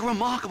 It's a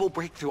remarkable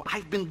breakthrough.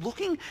 I've been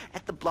looking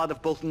at the blood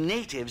of both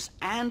natives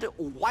and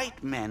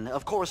white men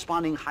of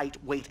corresponding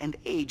height, weight, and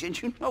age, and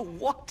you know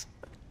what?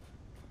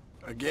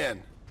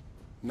 Again,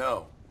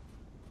 no.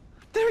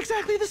 They're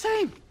exactly the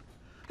same.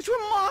 It's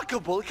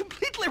remarkable. It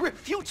completely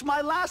refutes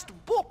my last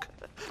book.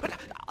 But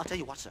I'll tell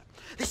you what, sir.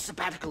 This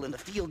sabbatical in the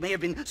field may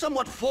have been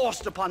somewhat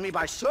forced upon me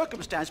by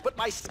circumstance, but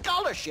my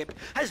scholarship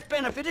has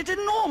benefited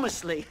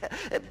enormously.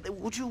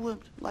 Would you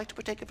like to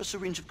partake of a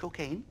syringe of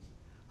cocaine?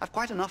 I've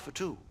quite enough for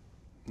two.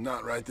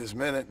 Not right this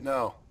minute,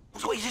 no.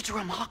 So it's a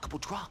remarkable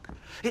drug.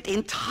 It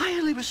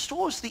entirely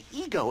restores the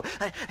ego.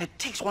 It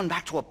takes one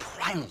back to a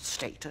primal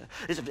state.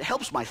 It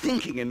helps my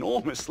thinking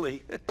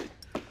enormously.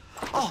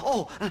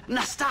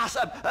 Nastas,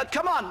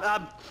 come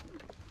on.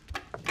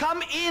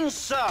 Come in,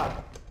 sir.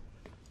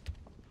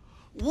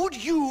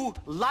 Would you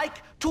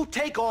like to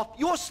take off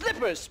your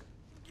slippers?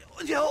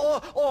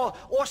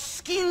 Or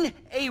skin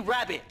a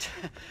rabbit.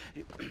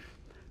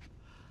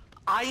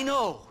 I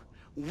know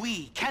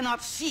we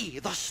cannot see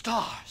the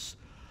stars,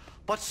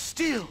 but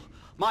still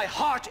my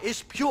heart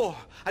is pure,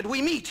 and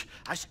we meet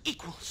as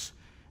equals.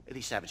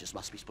 These savages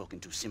must be spoken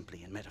to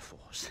simply in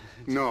metaphors.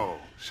 No,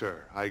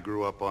 sir. I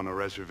grew up on a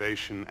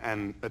reservation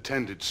and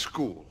attended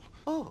school.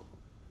 Oh,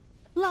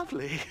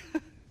 lovely.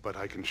 But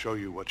I can show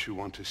you what you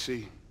want to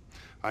see.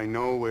 I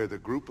know where the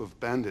group of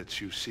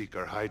bandits you seek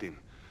are hiding.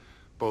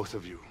 Both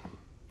of you.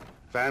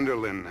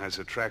 Vanderlyn has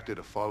attracted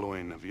a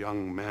following of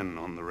young men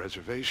on the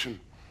reservation.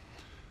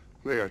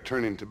 They are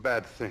turning to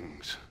bad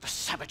things. The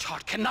savage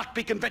heart cannot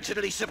be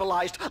conventionally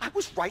civilized. I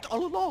was right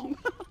all along.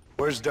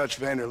 Where's Dutch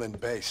Vanderlyn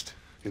based?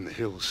 In the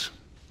hills,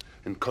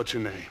 in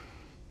Cochene.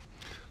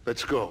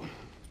 Let's go.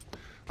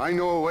 I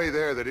know a way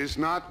there that is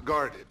not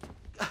guarded.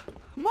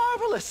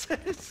 Marvelous.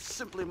 It's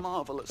simply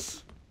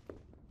marvelous.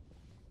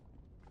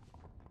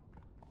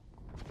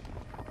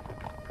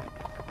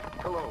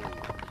 Hello,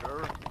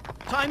 sir.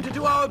 Time to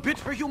do our bit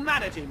for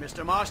humanity,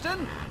 Mr.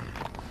 Marston.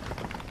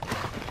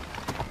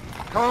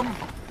 Come,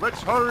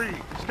 let's hurry.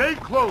 Stay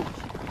close.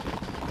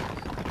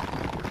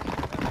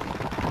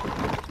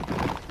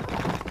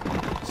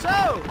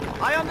 So,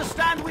 I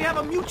understand we have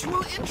a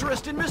mutual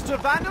interest in Mr.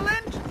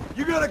 Vanderlyn?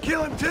 You gonna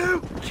kill him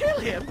too? Kill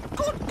him?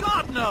 Good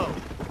God, no!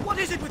 What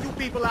is it with you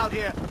people out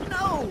here?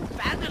 No,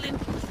 Vanderlyn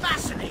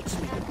fascinates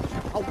me.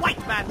 A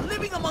white man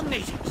living among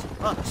natives.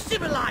 A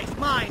civilized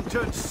mind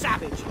turned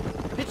savage.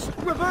 It's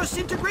reverse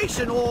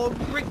integration or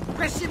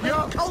regressive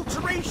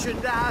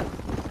enculturation.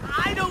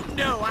 I don't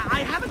know.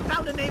 I haven't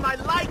found a name I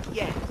like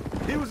yet.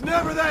 He was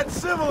never that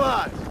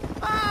civilized.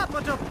 Ah,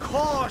 but of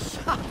course.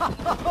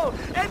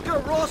 Edgar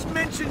Ross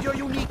mentioned your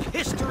unique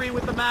history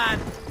with the man.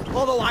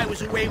 Although I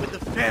was away with the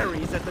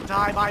fairies at the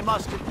time, I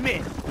must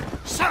admit.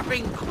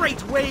 Surfing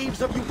great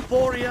waves of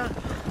euphoria.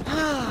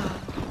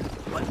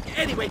 But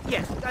anyway,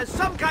 yes,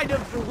 some kind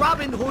of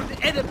Robin Hood,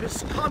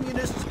 Oedipus,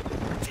 communist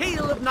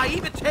tale of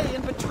naivete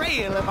and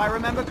betrayal, if I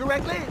remember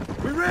correctly.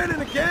 We ran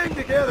in a gang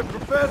together,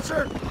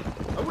 Professor.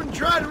 I wouldn't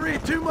try to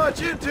read too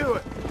much into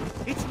it.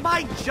 It's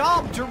my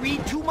job to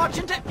read too much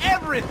into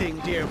everything,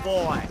 dear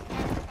boy.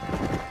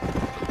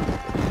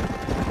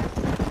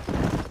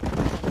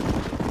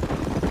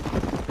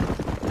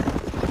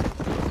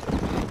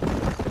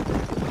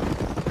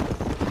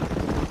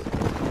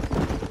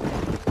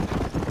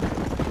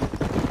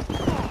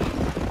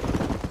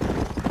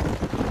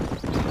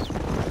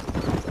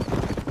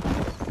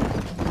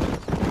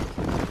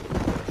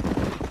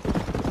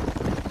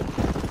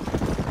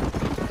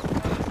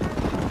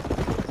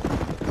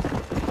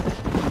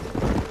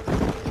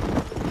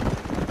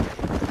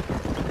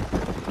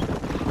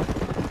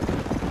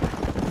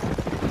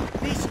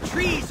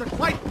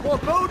 Quite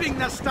foreboding,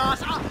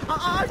 Nastas.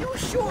 Are you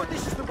sure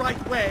this is the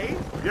right way?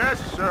 Yes,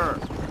 sir.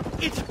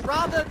 It's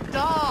rather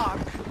dark.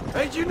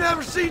 Ain't you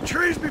never seen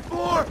trees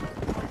before?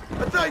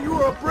 I thought you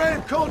were a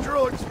brand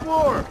cultural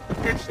explorer.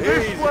 It's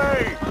this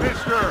way,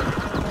 mister.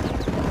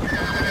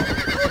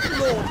 Good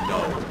Lord,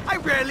 no. I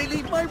rarely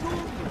leave my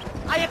room.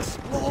 I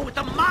explore with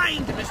the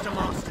mind, Mr.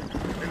 Marston.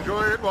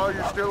 Enjoy it while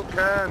you still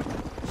can.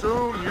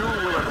 Soon you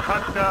will have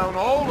cut down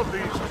all of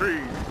these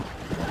trees.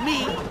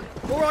 Me?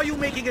 Or are you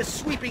making a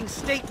sweeping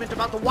statement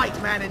about the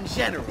white man in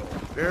general?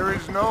 There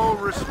is no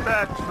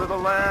respect for the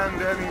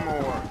land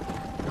anymore.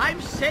 I'm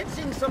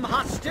sensing some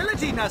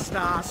hostility,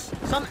 Nastas.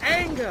 Some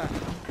anger.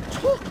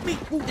 Talk me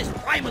through this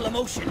primal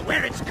emotion,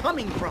 where it's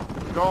coming from.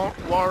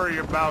 Don't worry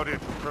about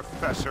it,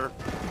 Professor.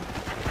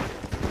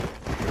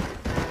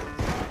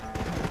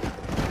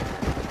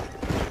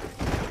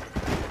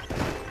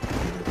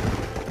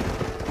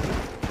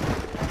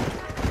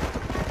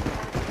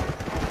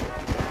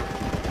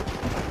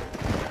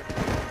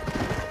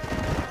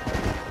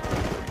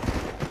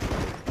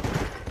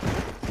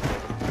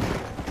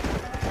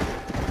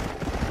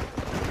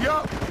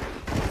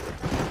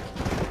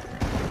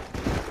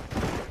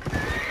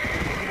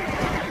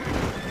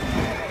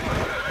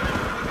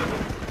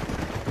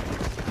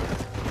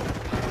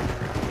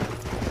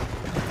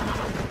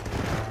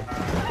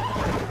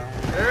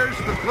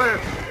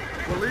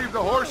 We'll leave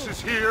the horses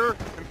here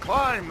and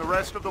climb the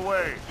rest of the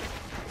way.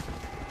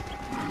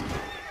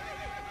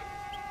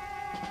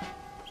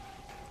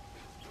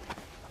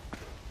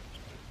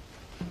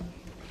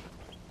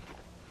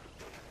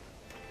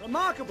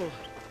 Remarkable.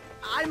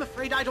 I'm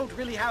afraid I don't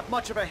really have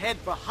much of a head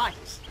for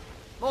heights.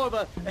 More of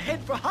a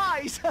head for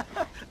highs.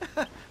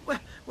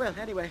 well,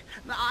 anyway,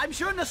 I'm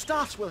sure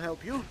Nastas will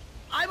help you.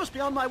 I must be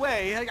on my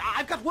way.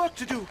 I've got work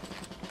to do.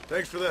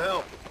 Thanks for the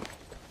help.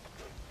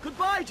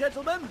 Goodbye,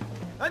 gentlemen.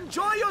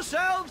 Enjoy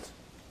yourselves.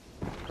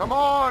 Come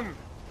on!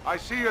 I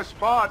see a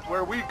spot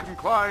where we can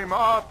climb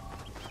up.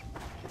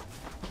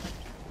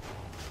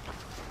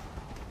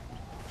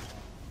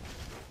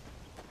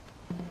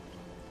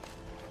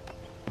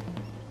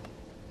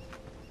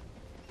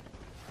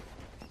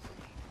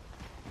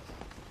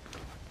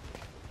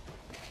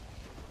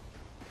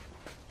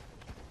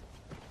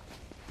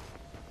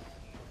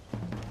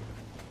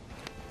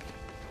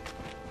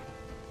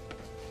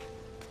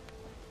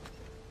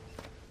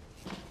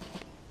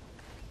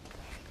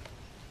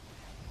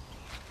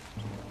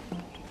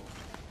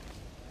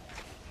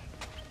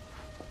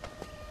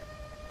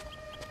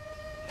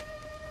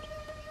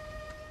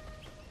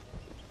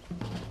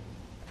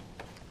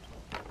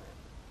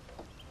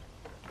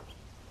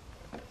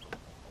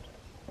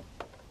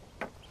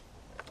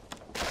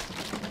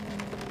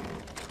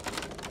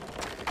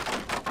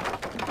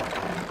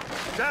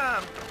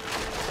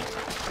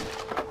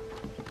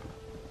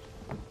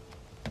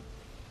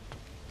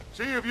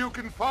 See if you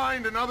can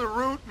find another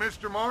route,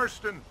 Mr.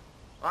 Marston.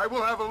 I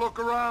will have a look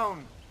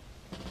around.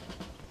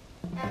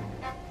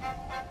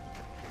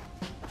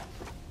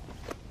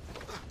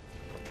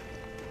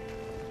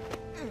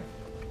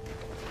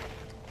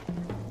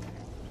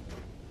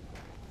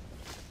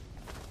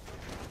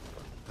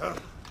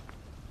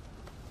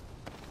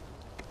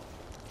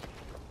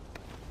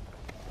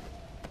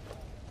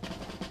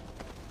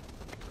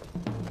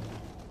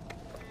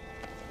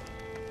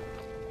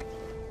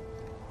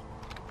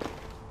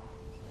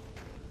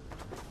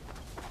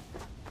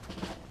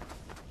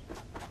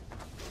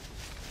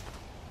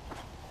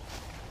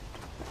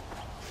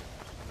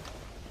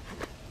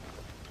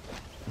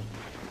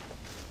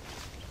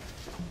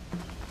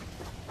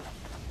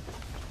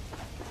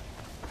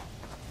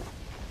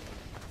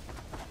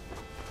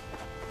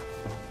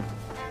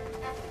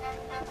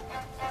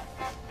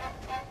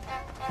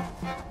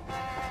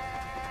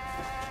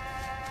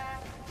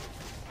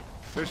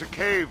 There's a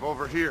cave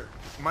over here.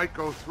 Might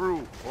go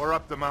through or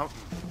up the mountain.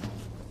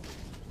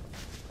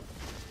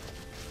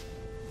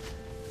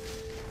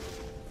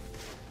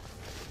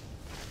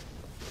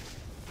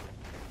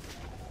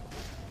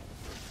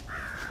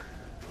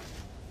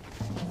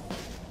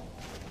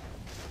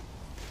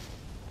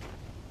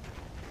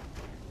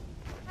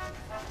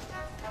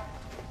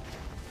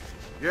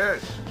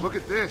 Yes, look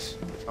at this.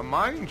 A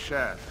mine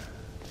shaft.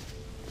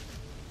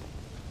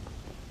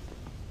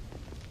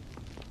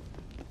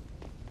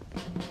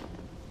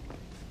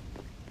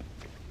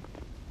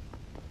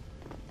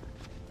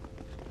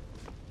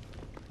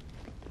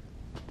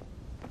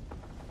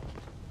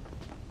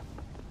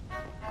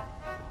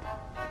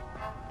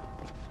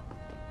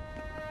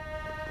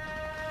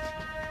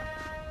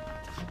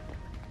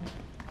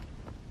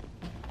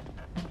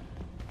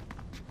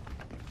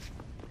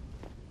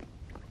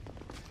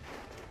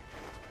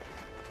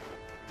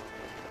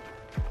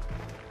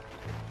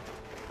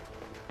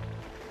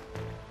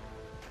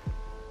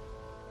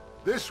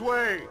 This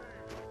way!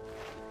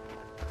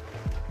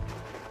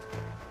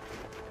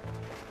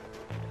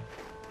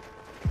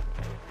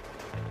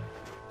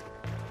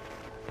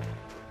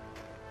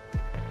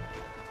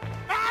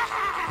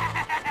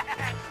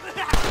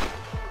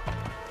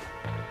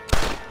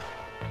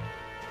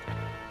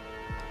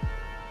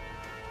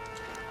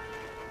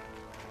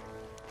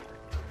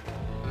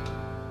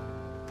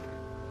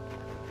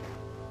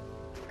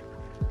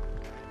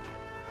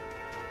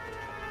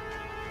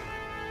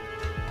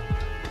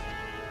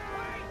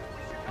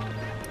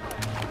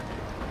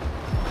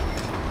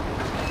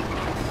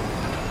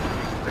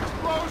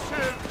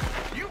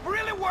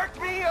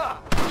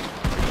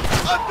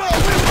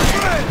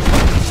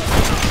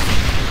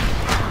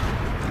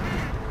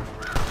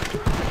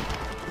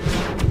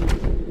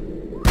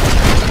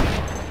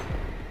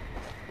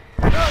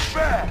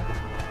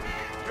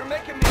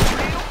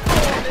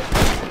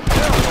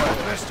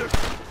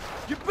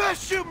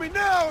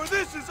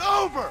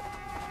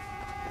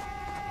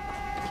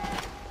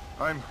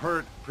 I'm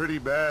hurt pretty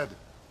bad.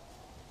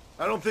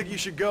 I don't think you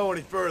should go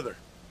any further.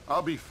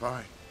 I'll be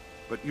fine,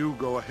 but you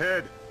go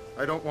ahead.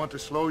 I don't want to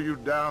slow you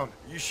down.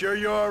 You sure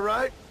you're all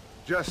right?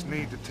 Just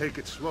need to take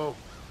it slow.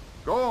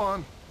 Go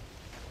on.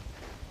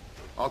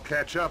 I'll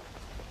catch up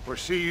or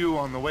see you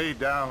on the way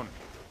down.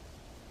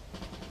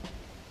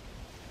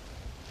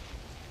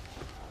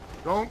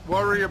 Don't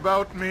worry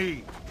about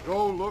me.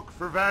 Go look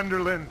for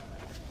Vanderlyn.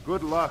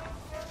 Good luck.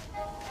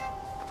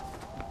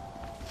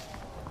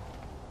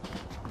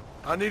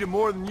 I need it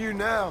more than you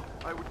now.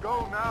 I would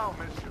go now,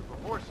 mister,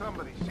 before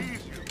somebody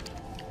sees you.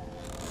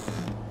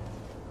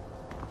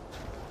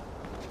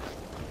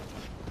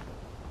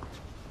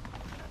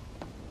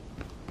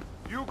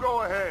 You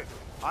go ahead.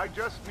 I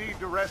just need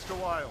to rest a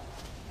while.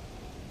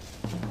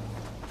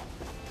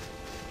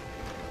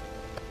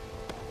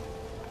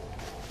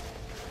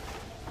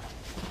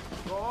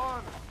 Go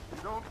on.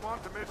 You don't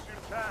want to miss your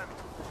chance.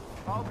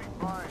 I'll be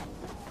fine.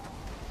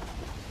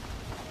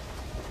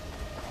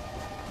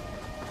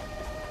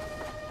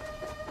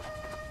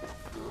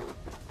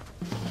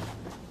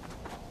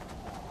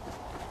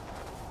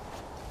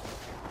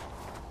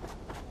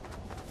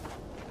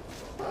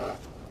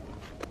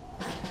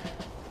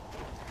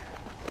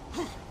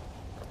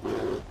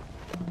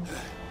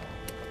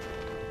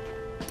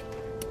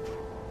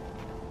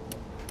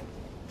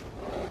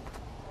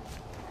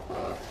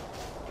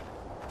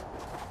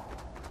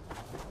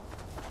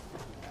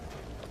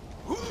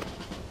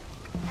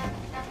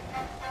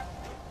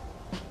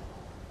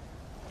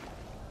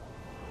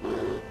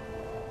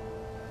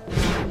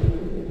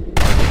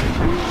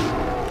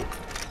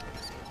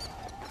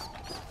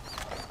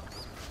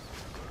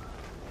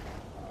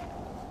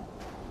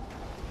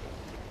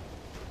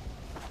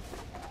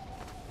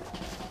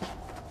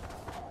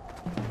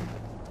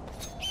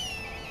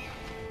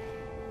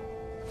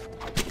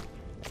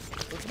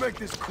 Make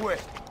this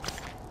quick.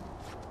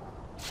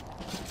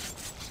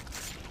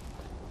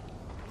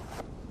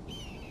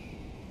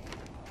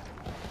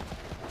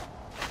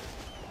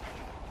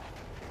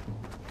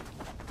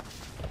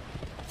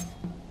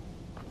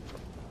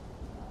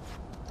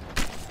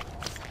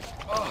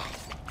 Oh,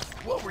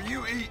 what were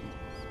you eating?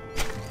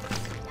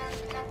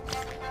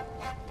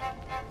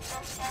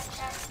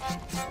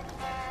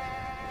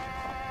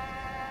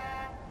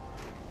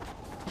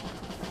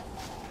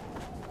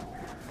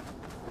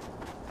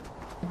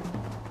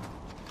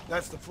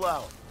 That's the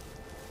flower.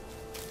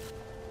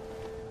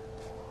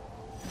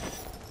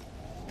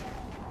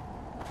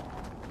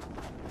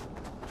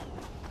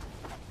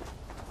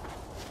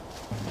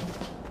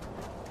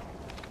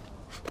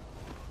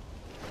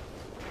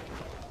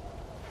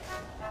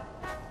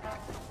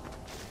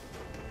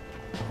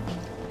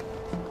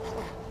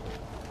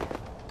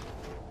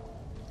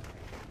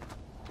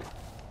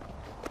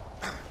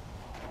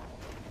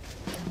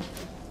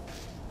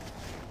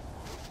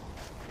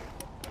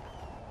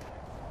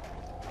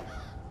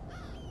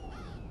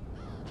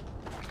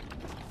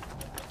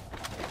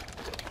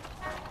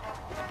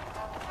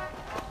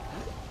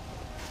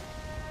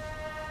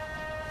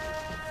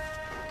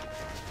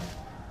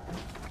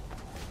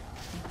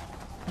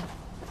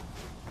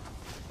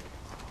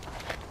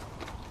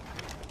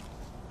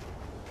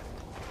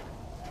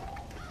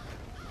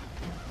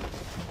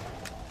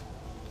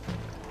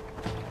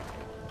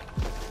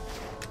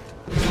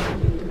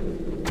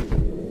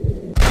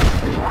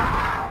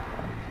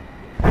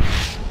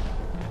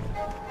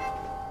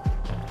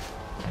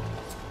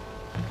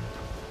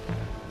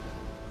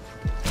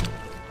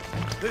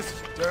 This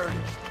is dirty.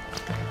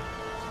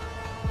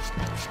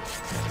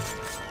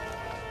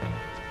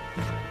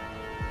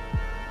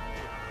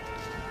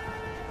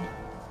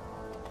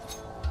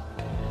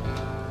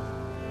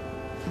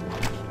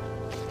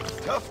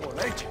 Tough one,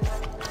 ain't you?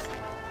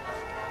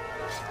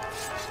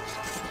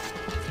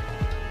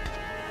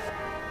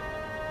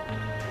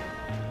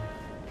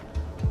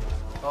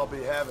 I'll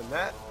be having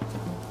that.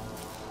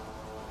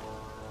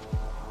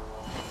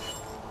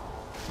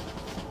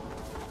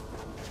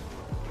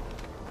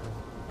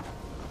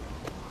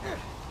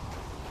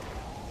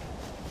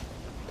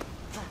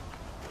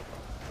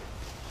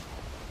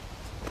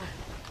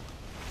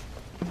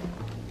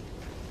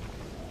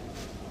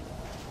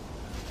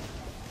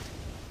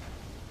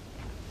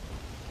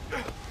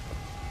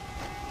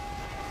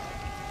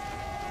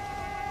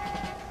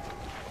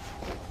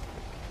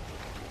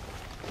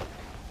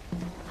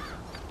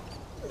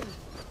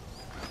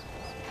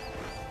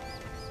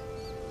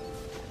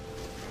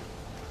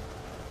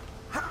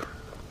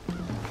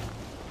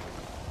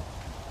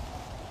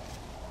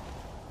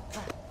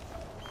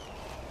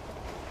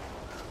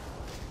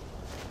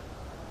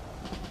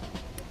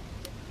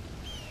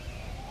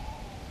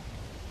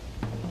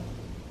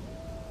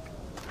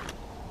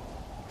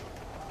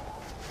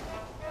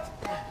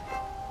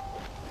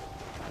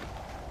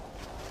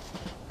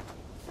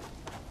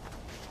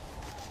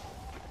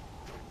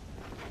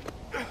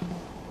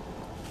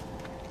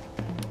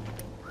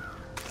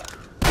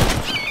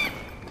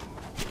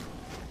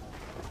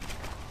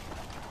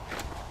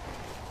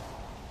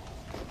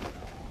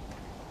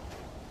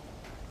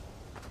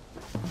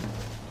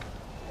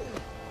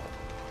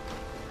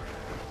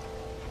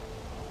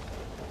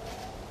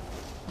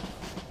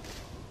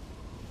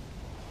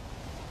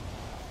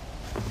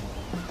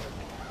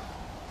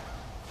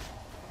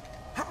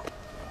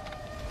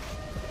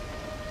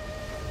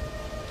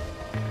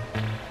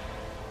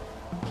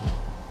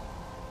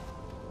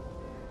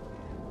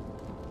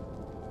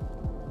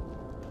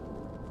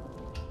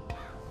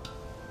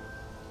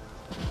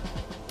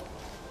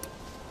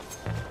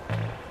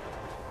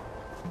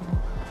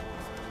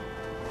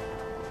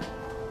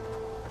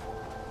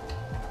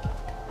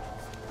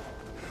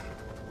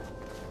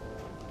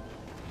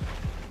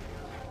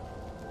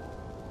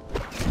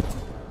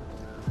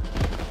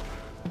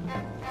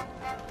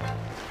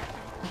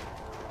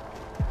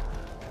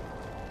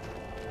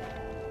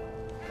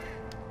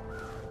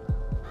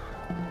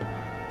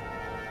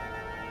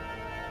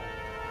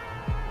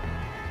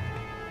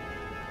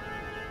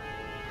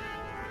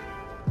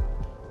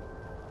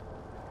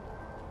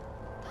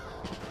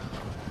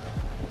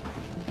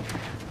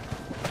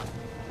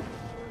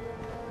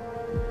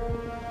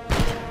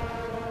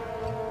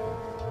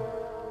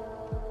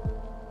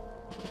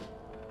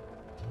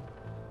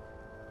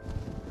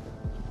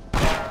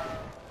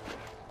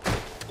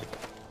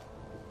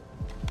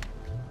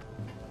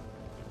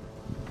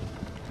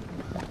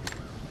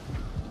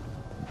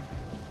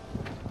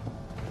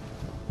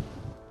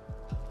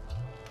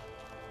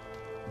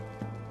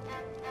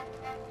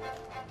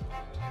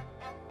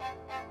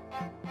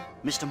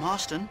 Mr.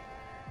 Marston?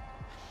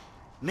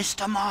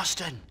 Mr.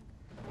 Marston!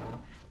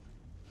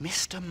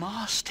 Mr.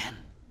 Marston!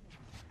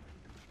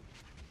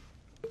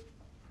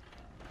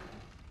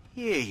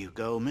 Here you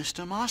go,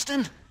 Mr.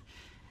 Marston.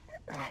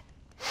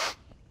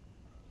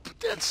 Put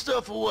that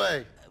stuff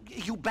away.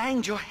 You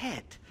banged your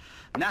head.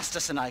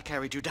 Nastas and I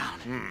carried you down.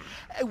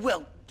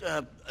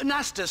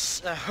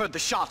 Nastas heard the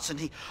shots and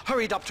he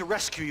hurried up to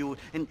rescue you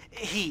and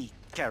he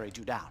carried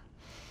you down.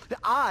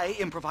 I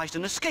improvised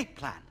an escape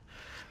plan.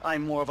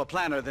 I'm more of a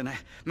planner than a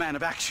man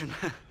of action.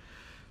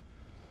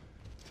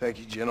 Thank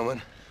you,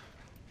 gentlemen.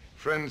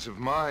 Friends of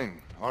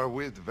mine are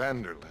with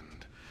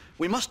Vanderland.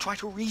 We must try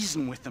to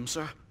reason with them,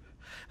 sir.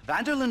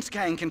 Vanderland's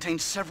gang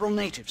contains several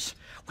natives.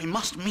 We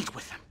must meet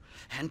with them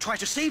and try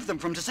to save them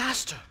from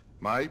disaster.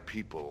 My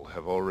people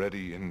have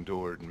already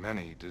endured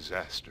many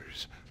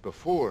disasters.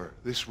 Before,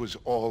 this was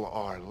all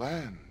our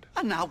land.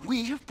 And now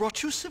we have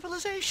brought you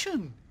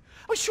civilization.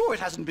 Oh, sure, it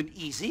hasn't been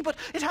easy, but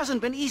it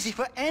hasn't been easy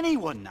for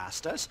anyone,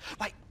 Nastas.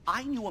 Why,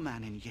 I knew a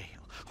man in Yale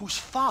whose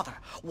father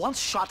once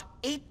shot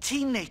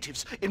 18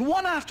 natives in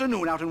one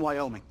afternoon out in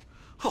Wyoming.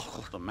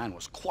 Oh, the man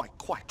was quite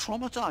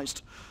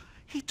traumatized.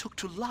 He took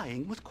to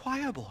lying with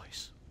choir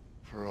boys.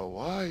 For a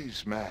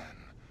wise man,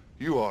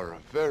 you are a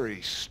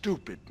very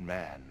stupid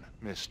man,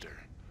 mister.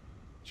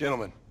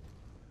 Gentlemen,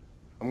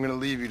 I'm gonna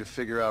leave you to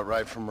figure out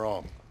right from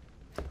wrong.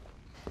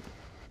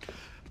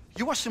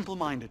 You are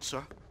simple-minded,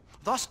 sir.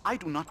 Thus, I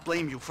do not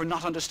blame you for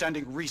not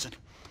understanding reason.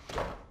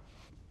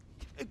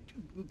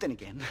 Then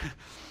again...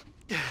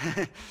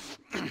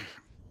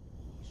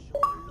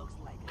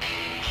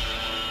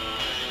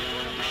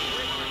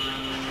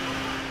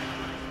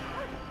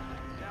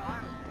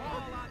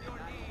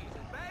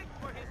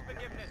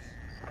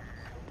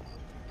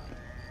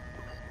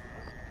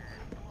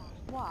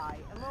 Why,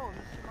 alone,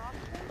 Mr.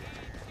 Marston?